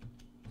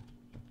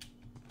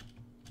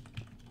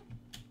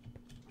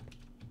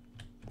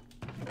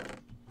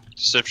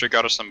 Sifter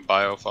got us some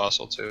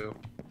biofossil too.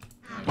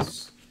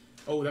 Nice.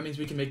 Oh, that means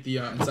we can make the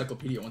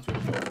encyclopedia once we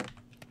have a book.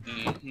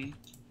 Mm-hmm.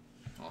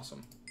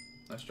 Awesome.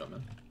 Nice job,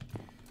 man.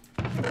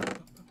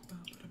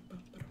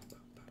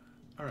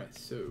 Alright,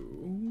 so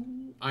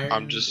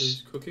iron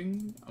is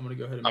cooking. I'm gonna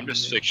go ahead and I'm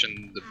just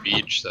fixing the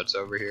beach that's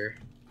over here.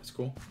 That's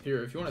cool.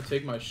 Here, if you want to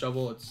take my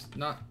shovel, it's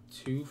not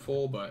too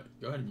full, but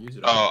go ahead and use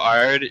it. Oh, I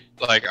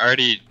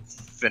already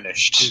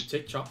finished.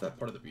 Dude, chop that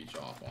part of the beach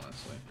off,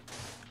 honestly.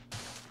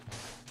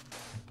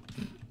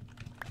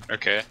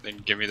 Okay, then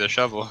give me the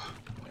shovel.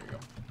 There you go.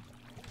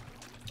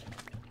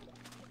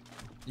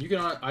 You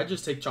can. I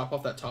just chop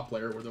off that top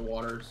layer where the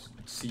water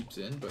seeps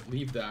in, but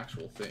leave the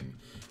actual thing.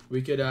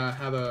 We could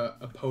have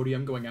a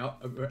podium going out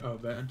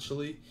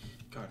eventually.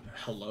 God,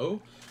 hello.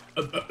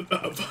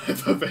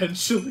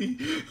 Eventually.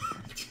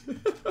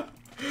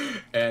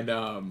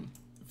 And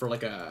for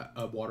like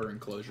a water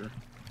enclosure,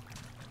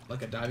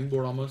 like a diving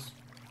board almost,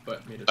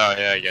 but made of. Oh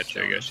yeah, I get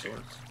you.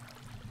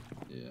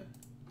 Yeah.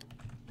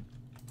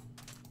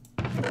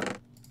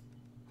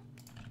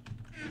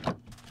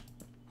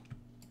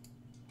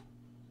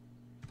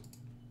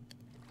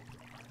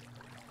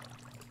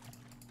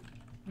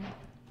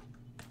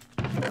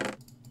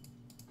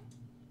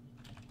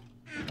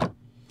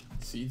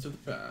 Seeds of the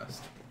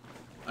past.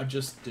 I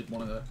just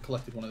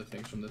collected one of the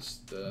things from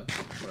this, whatever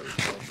it's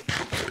called.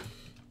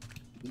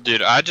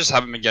 Dude, I just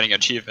haven't been getting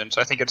achievements.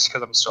 I think it's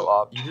because I'm still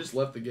up. You just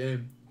left the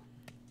game.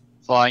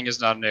 Flying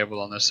is not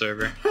enabled on this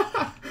server.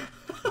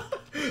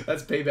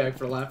 That's payback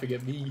for laughing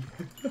at me.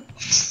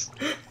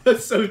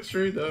 That's so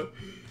true, though.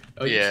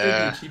 Oh, you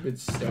Yeah. the achievement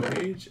Stone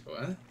Age?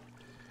 What?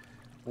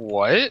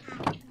 What?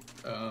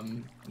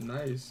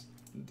 Nice,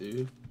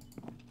 dude.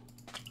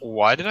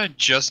 Why did I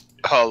just...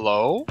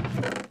 Hello?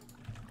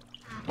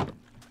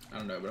 I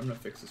don't know, but I'm gonna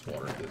fix this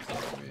water because it's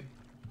not me.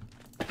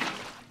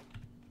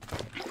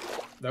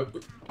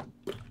 Nope.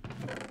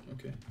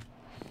 Okay.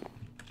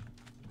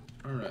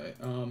 Alright,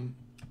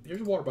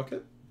 here's a water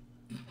bucket.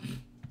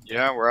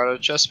 Yeah, we're out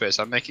of chest space.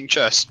 I'm making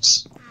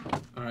chests.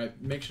 Alright,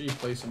 make sure you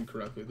place them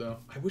correctly, though.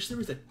 I wish there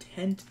was a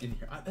tent in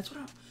here.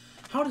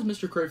 How does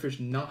Mr. Crayfish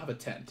not have a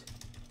tent?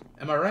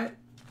 Am I right?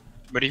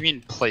 What do you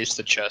mean place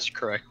the chest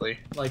correctly?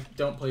 Like,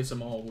 don't place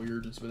them all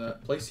weird and stuff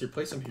like that.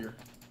 Place them here.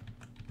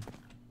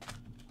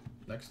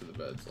 Next to the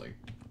beds, like.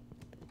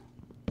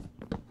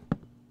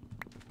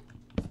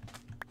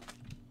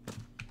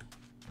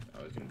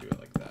 I was gonna do it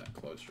like that.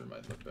 Closer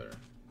might look better.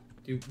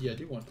 Do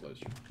one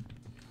closer.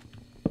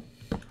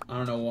 I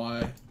don't know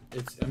why.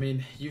 It's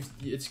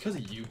because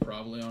of you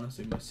probably,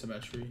 honestly, my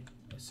symmetry.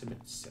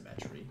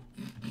 Symmetry.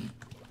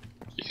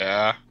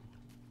 Yeah.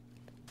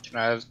 Can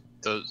I have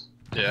those?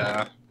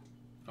 Yeah.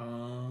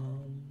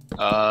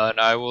 And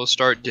I will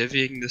start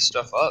divvying this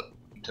stuff up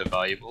into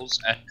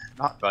valuables and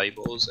not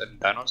valuables and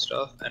dino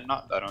stuff and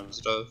not dino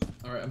stuff.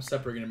 Alright, I'm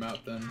separating them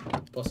out then.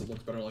 Plus it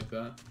looks better like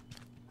that.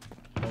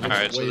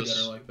 Alright, so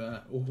better like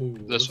that. Ooh,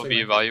 this will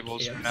be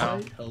valuables for now.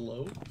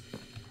 Hello?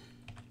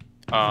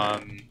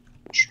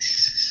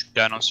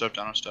 Dino stuff,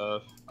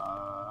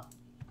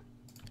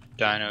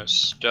 dino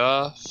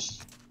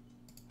stuff.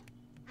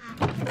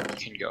 You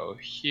can go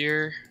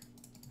here.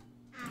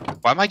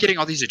 Why am I getting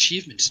all these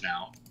achievements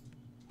now?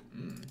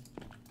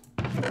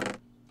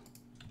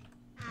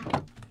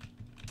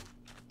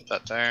 Put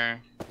that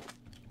there.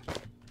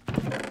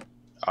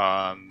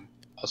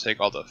 I'll take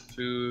all the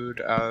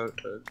food out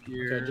of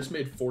here. Okay, I just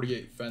made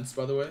 48 fence,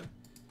 by the way.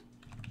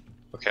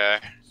 Okay.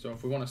 So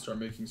if we want to start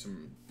making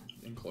some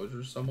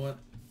enclosures somewhat,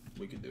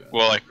 we can do it.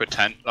 Well, like with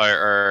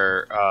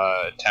or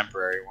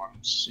temporary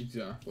ones.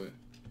 Exactly.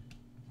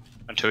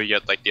 Until you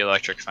get like the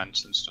electric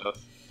fence and stuff.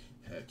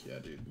 Heck yeah,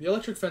 dude. The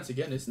electric fence,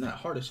 again, isn't that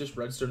hard. It's just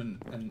redstone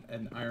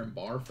and iron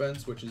bar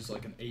fence, which is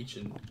like an H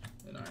in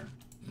iron.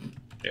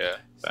 Yeah,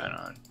 bang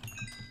on.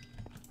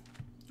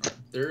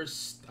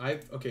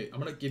 Okay, I'm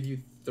gonna give you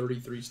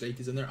 33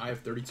 steaks in there. I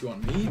have 32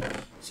 on me,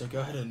 so go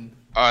ahead and...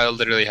 I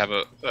literally have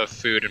a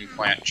food and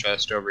plant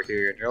chest over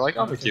here, and you're like,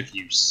 I'm gonna give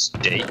you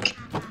steak.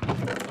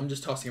 I'm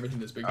just tossing everything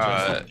in this big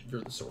chest. You're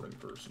the sorting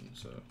person,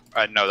 so...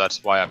 I know,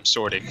 that's why I'm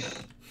sorting.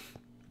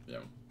 Yeah.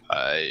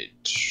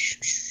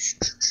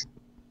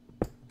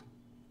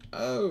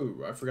 Oh,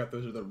 I forgot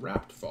those are the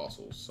wrapped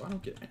fossils, so I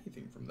don't get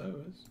anything from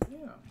those.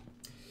 Yeah.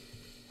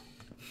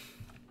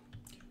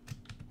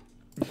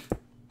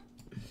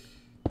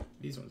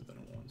 These ones are the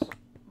ones.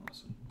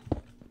 Awesome.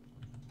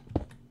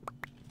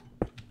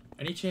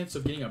 Any chance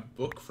of getting a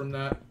book from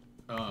that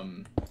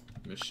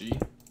machine?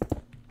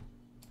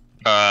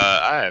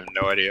 I have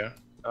no idea.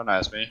 Don't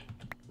ask me.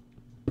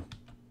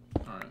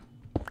 Alright.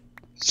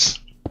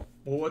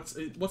 Well, what's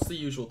the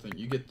usual thing?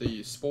 You get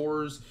the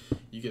spores,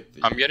 you get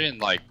the... I'm getting,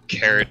 like,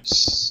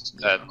 carrots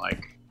and,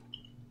 like...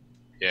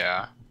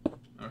 Yeah.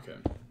 Okay.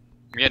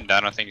 I'm getting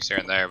dino things here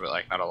and there, but,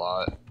 like, not a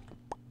lot.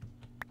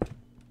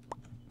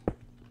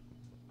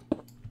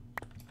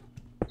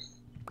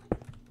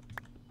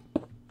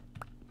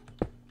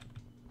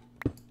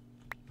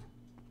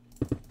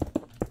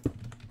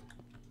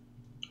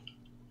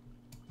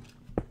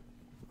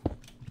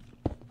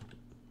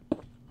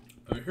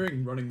 I'm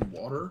hearing running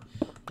water.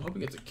 I'm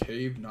hoping it's a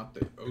cave, not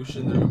the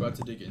ocean that I'm about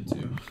to dig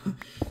into.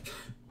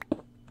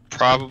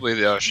 Probably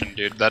the ocean,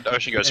 dude. That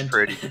ocean goes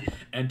pretty deep.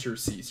 Enter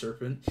sea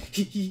serpent.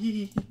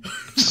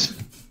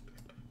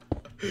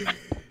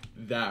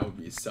 That would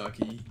be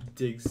sucky.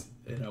 Digs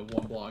in a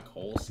 1-block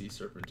hole, sea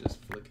serpent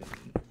just flicking.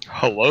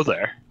 Hello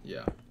there.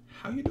 Yeah.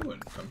 How you doing?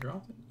 Come here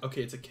often?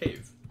 Okay, it's a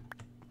cave.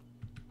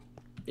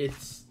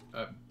 It's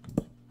a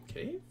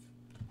cave?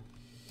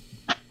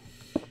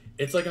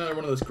 It's like another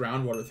one of those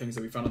groundwater things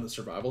that we found on the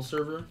survival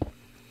server.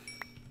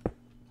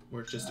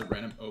 Where it's just a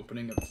random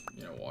opening of,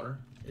 you know, water.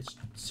 It's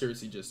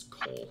seriously just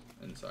coal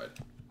inside.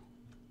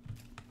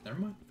 Never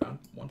mind. Found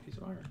one piece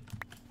of iron.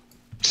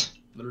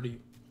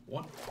 Literally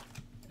one.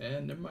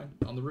 And never mind.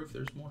 On the roof,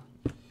 there's more.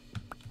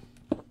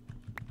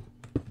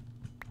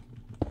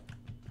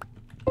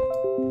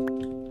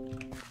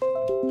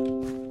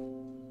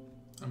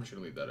 I'm just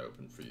gonna leave that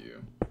open for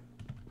you.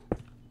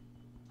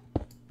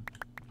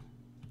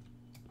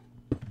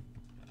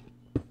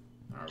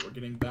 Alright, we're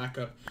getting back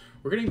up.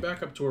 We're getting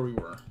back up to where we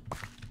were.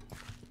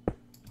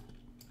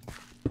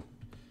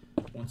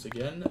 Once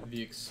again,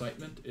 the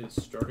excitement is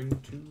starting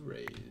to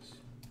raise.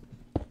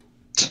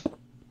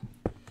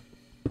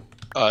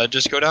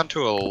 Just go down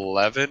to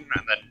 11,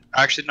 and then...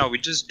 Actually, no, we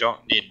just don't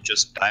need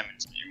just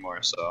diamonds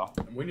anymore, so...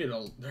 We need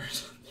a...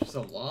 There's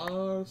a lot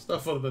of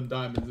stuff other than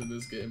diamonds in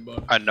this game,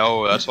 bud. I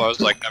know, that's why I was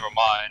like, never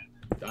mind.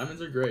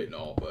 Diamonds are great and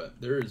all, but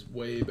there is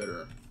way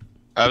better.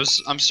 I'm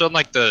still in,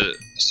 like, the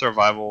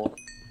survival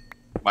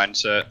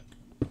mindset.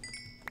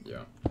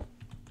 Yeah.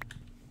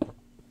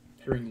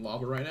 Hearing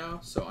lava right now,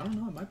 so I don't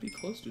know, I might be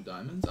close to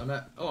diamonds. I'm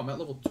at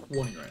level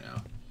 20 right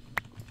now.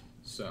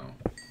 So...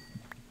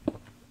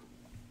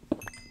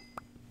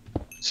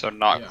 So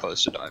not yeah.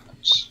 close to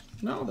diamonds.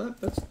 No,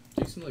 that's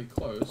decently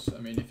close. I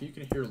mean, if you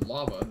can hear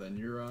lava, then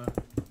you're on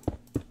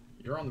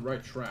the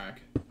right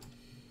track.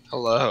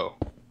 Hello.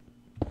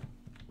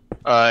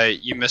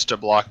 You missed a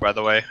block, by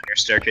the way, on your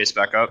staircase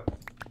back up.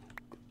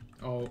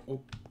 Oh.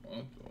 Okay.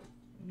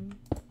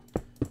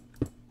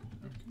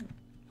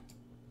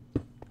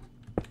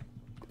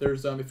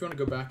 There's if you want to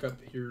go back up,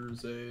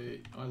 here's a...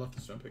 Oh, I left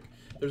the stone pick.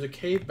 There's a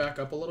cave back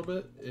up a little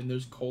bit, and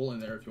there's coal in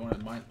there. If you want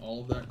to mine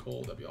all of that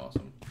coal, that'd be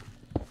awesome.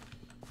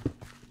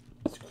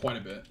 It's quite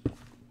a bit.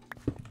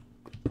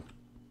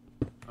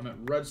 I'm at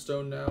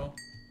redstone now.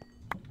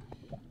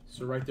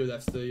 So right there,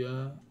 that's the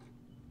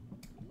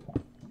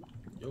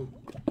yo.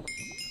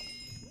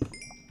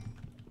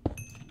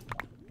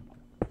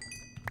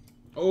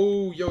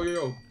 Oh,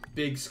 yo.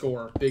 Big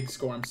score.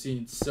 I'm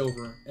seeing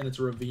silver, and it's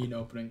a ravine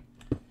opening.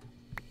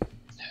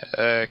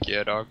 Heck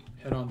yeah, dog.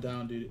 Head on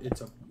down, dude.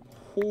 It's a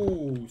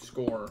whoo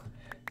score.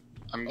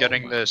 I'm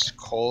getting this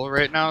coal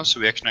right now, so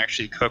we can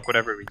actually cook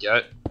whatever we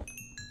get.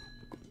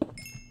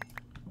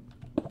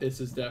 This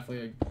is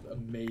definitely an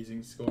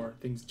amazing score.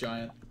 Thing's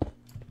giant.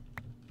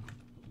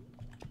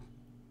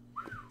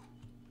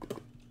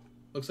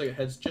 Looks like it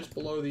heads just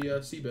below the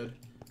seabed.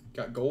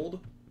 Got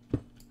gold,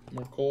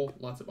 more coal,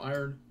 lots of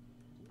iron.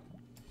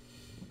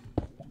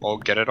 We'll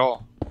get it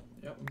all.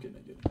 Yep, I'm getting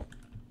it.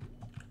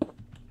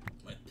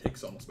 My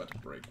pick's almost about to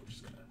break, which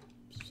is gonna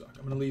suck.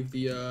 I'm gonna leave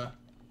the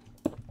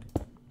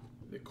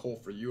coal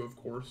for you, of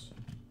course.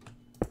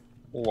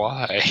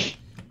 Why?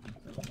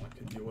 I don't like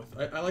to deal with.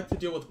 I like to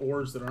deal with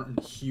ores that aren't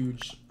in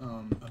huge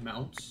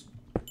amounts,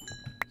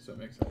 so it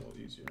makes it a little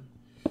easier.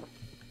 Cause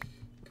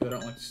I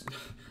don't like.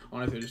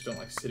 Honestly, I just don't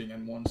like sitting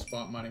in one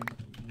spot mining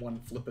one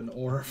flipping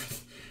ore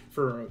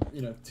for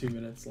 2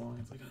 minutes long.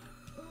 It's like,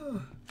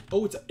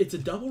 oh, it's a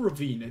double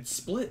ravine. It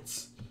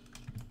splits.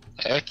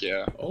 Heck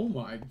yeah. Oh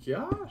my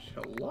gosh!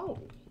 Hello.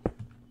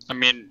 I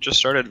mean, just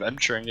start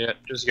adventuring it.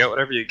 Just get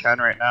whatever you can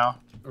right now.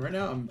 Right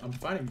now, I'm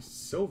finding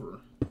silver.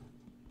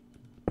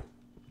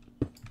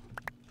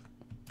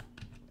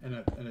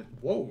 And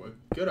whoa,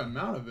 a good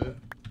amount of it.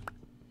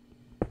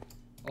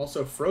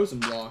 Also,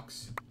 frozen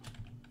blocks.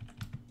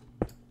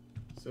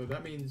 So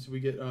that means we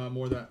get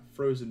more of that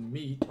frozen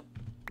meat.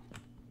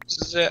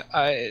 The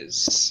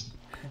ice.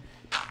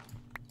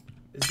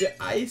 The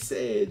ice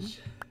age.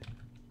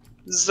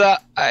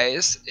 The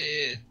ice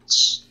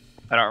age.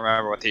 I don't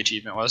remember what the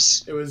achievement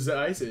was. It was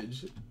Ice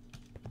Age.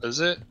 Is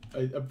it?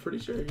 I'm pretty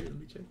sure. Here, let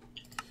me check.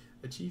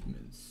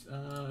 Achievements.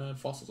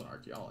 Fossils and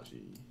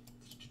archaeology.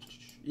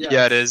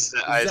 Yeah, it is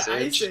the Ice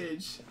Ice Age.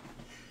 Age.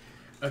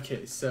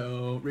 Okay,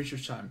 so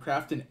research time.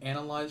 Craft an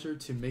analyzer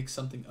to make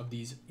something of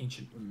these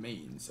ancient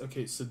remains.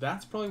 Okay, so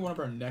that's probably one of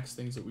our next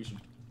things that we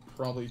should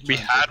probably try We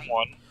and had take.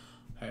 one.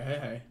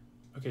 Hey.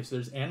 Okay, so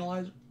there's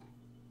analyzer.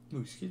 Ooh,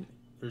 excuse me.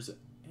 There's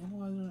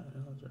analyzer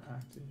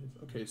active.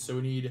 Okay, so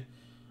we need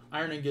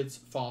iron ingots,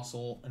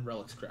 fossil, and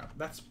relic scrap.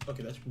 That's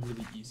okay. That's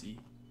really easy.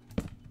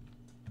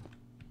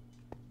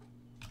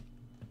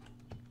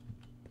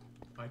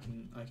 I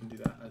can do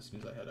that as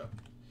soon as I head up.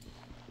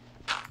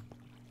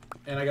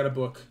 And I got a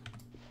book.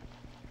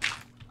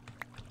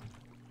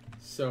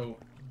 So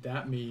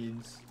that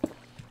means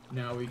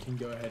now we can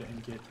go ahead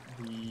and get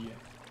the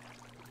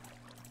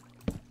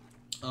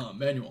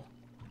manual.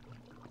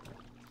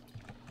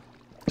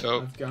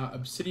 Dope. I've got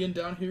obsidian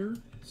down here,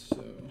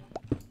 so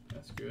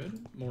that's good.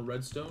 More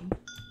redstone.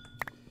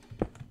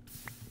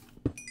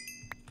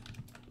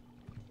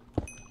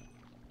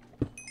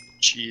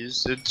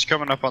 Jeez, it's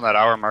coming up on that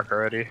hour mark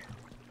already.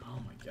 Oh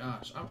my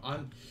gosh,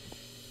 I'm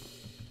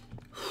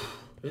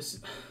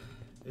this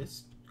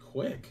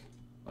quick.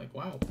 Like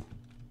wow.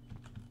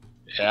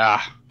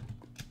 Yeah.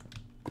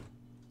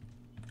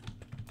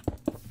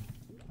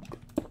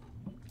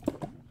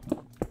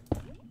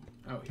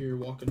 Out here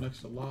walking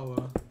next to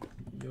lava.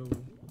 Yo.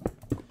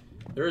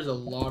 There is a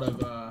lot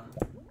of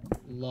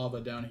lava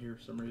down here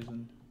for some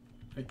reason.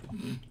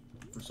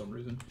 For some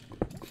reason.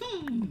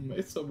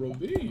 It's a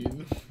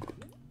ravine.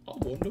 I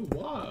wonder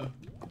why.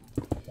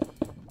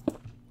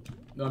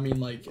 No, I mean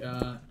like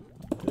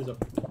there's a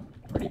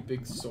pretty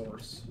big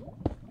source.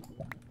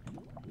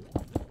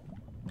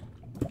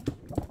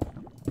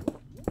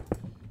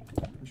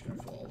 I'm just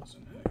gonna follow this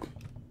in heck.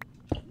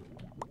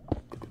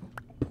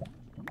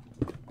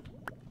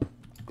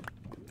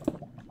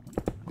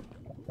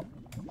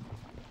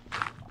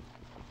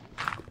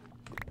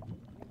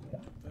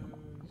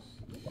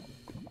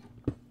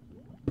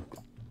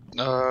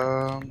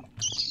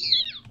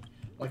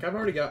 Like I've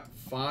already got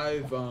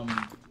five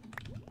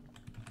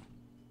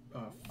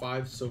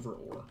silver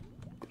ore,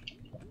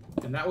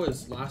 and that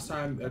was last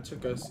time. That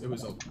took us. It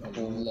was a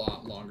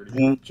lot longer to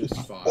get just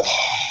 5.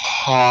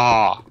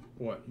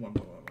 What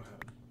happened?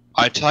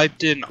 I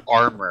typed in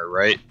armor,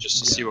 right?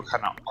 Just to see what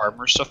kind of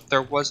armor stuff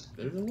there was.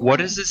 What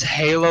is this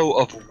halo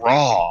of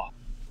raw?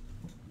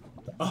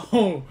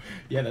 Oh,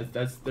 yeah.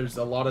 There's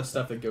a lot of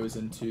stuff that goes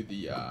into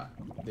the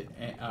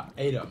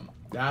Atom.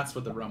 That's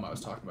what the realm I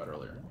was talking about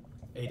earlier.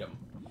 Atom.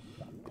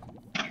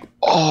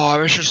 Oh, I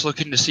was just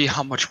looking to see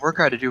how much work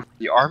I had to do for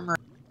the armor.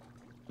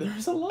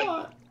 There's a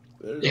lot.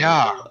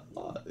 Yeah.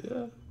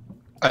 Yeah.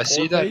 I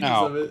see that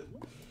now. Of it.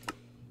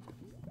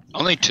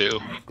 Only 2.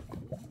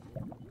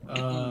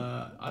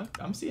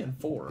 I'm seeing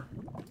 4.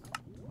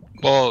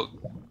 Well,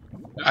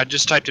 I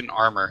just typed in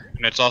armor,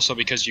 and it's also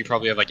because you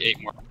probably have like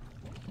 8 more.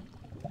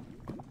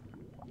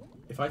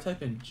 If I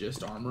type in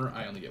just armor,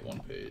 I only get 1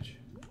 page.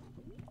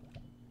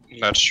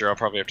 That's true. I'll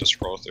probably have to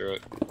scroll through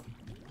it.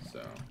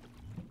 So.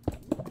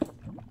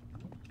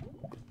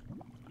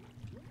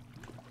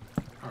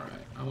 Alright,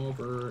 I'm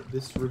over.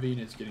 This ravine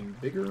is getting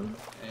bigger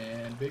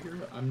and bigger.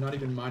 I'm not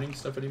even mining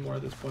stuff anymore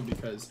at this point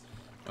because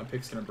my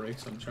pick's gonna break,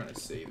 so I'm trying to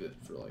save it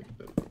for like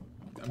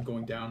I'm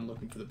going down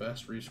looking for the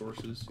best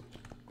resources.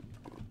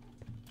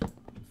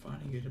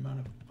 Finding a good amount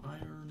of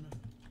iron.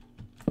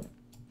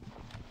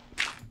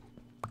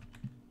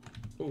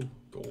 Oh,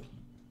 gold.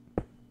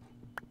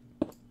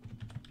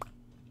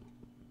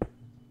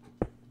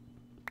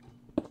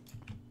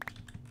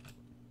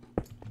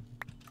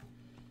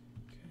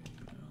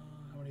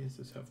 How many does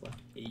this have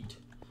left? 8.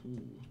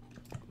 Ooh.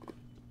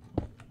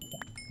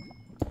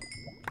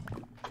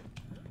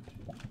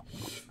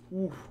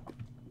 Ooh.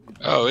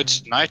 Oh,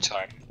 it's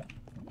nighttime.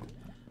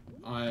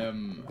 I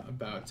am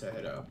about to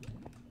head up.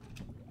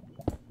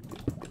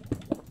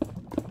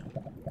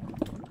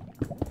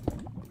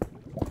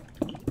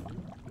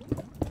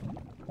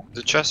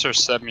 The chests are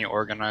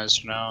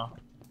semi-organized now.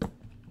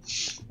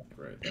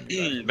 Right.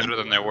 Better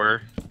than they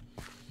were.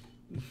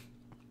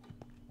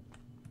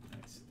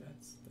 That's that.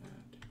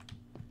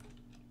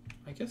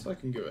 I guess I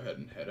can go ahead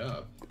and head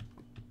up.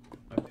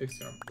 My pick's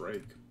gonna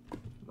break.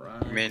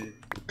 Right. I mean,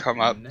 come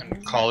up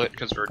and call it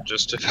because we're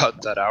just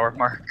about that hour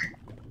mark.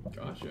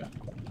 Gotcha.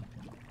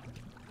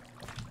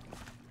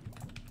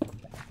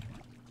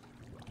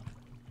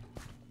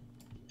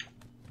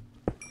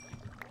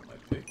 My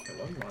pick.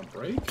 Hello, you wanna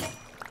break?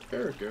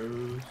 There it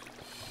goes.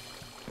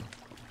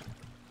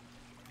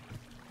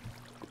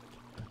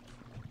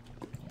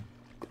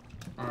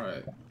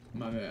 Alright,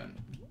 my man.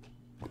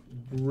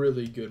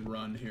 Really good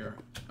run here.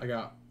 I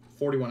got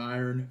 41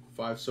 iron,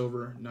 5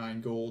 silver,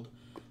 9 gold,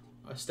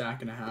 a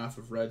stack and a half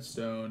of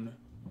redstone,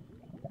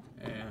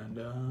 and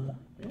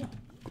yeah,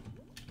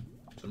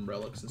 some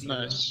relics and stuff.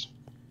 Nice.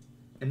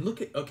 And look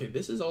at, okay,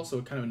 this is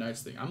also kind of a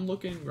nice thing. I'm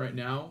looking right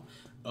now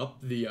up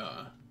the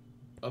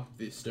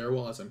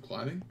stairwell as I'm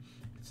climbing.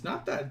 It's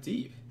not that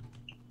deep.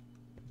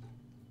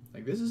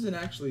 Like, this isn't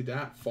actually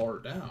that far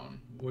down.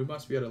 We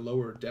must be at a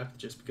lower depth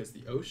just because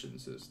the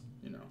oceans is,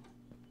 you know.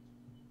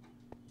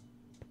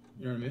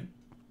 You know what I mean?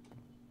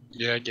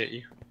 Yeah, I get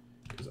you.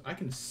 Because I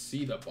can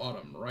see the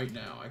bottom right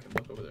now. I can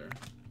look over there.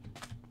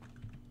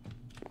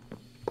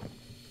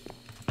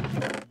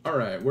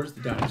 Alright, where's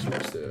the dinosaur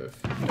stuff?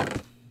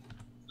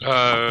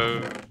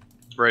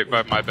 Right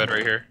by my bed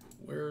right here.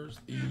 Where's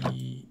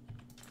the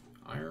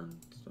iron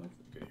stuff?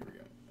 Okay, here we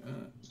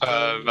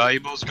go.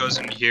 Valuables goes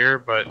in here,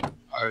 but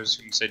I was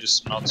gonna say just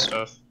smelt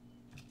stuff.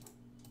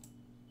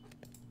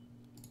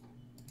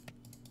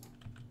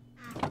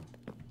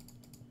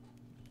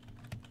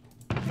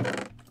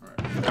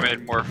 Alright. I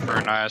made more for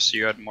an eye, so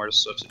you had more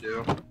stuff to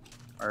do.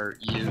 Or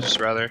use,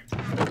 rather.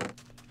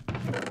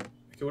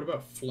 Okay, what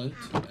about flint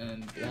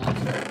and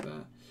blocks like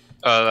that?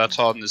 That's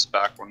all in this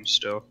back one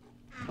still.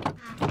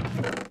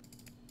 Gotcha.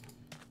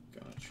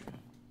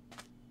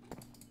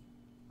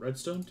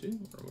 Redstone too?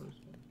 Or what is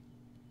that?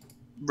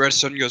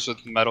 Redstone goes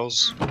with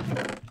metals.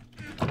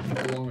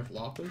 Along with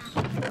lapis?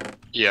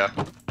 Yeah.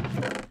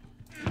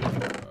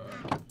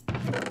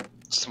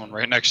 Someone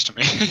right next to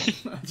me.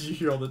 Did you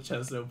hear all the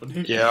chests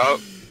opening? Yeah. I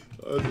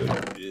was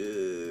like,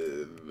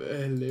 hello?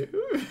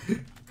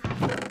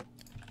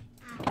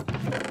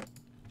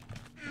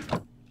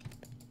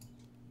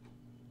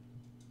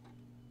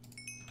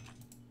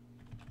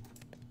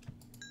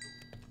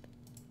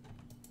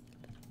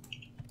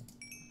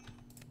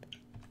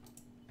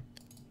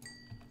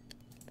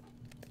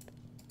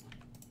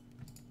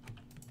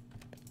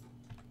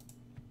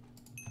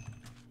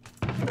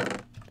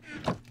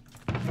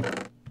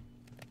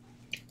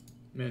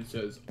 Man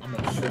says, I'm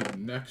gonna sleep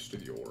next to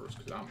the ores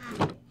because I'm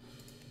cool.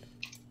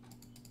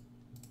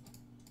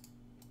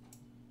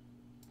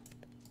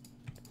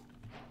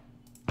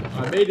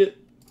 I made it.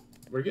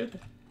 We're good.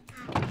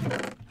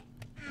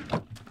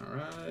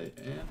 Alright,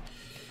 and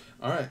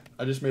alright,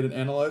 I just made an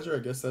analyzer. I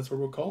guess that's what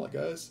we'll call it,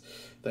 guys.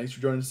 Thanks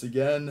for joining us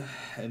again.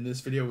 In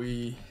this video,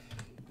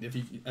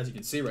 as you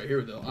can see right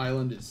here, the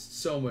island is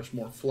so much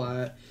more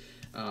flat.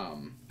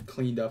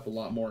 Cleaned up a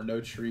lot more.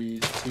 No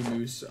trees. 2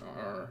 moose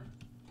are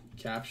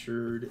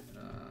captured.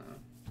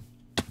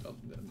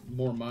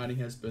 More mining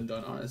has been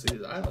done. Honestly,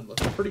 this island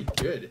looks pretty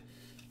good.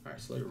 Alright,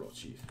 slow your roll,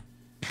 Chief.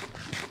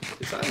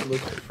 This island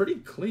looks pretty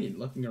clean.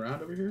 Looking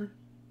around over here,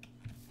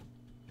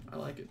 I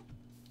like it.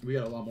 We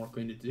got a lot more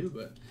cleaning to do,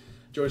 but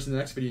join us in the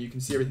next video. You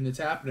can see everything that's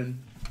happening.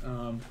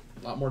 A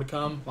lot more to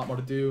come, a lot more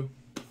to do,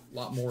 a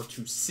lot more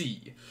to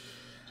see.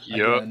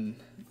 Yep. Again,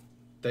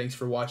 thanks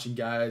for watching,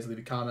 guys. Leave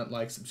a comment,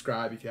 like,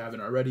 subscribe if you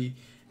haven't already,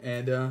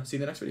 and see you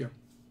in the next video.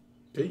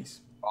 Peace.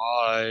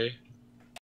 Bye.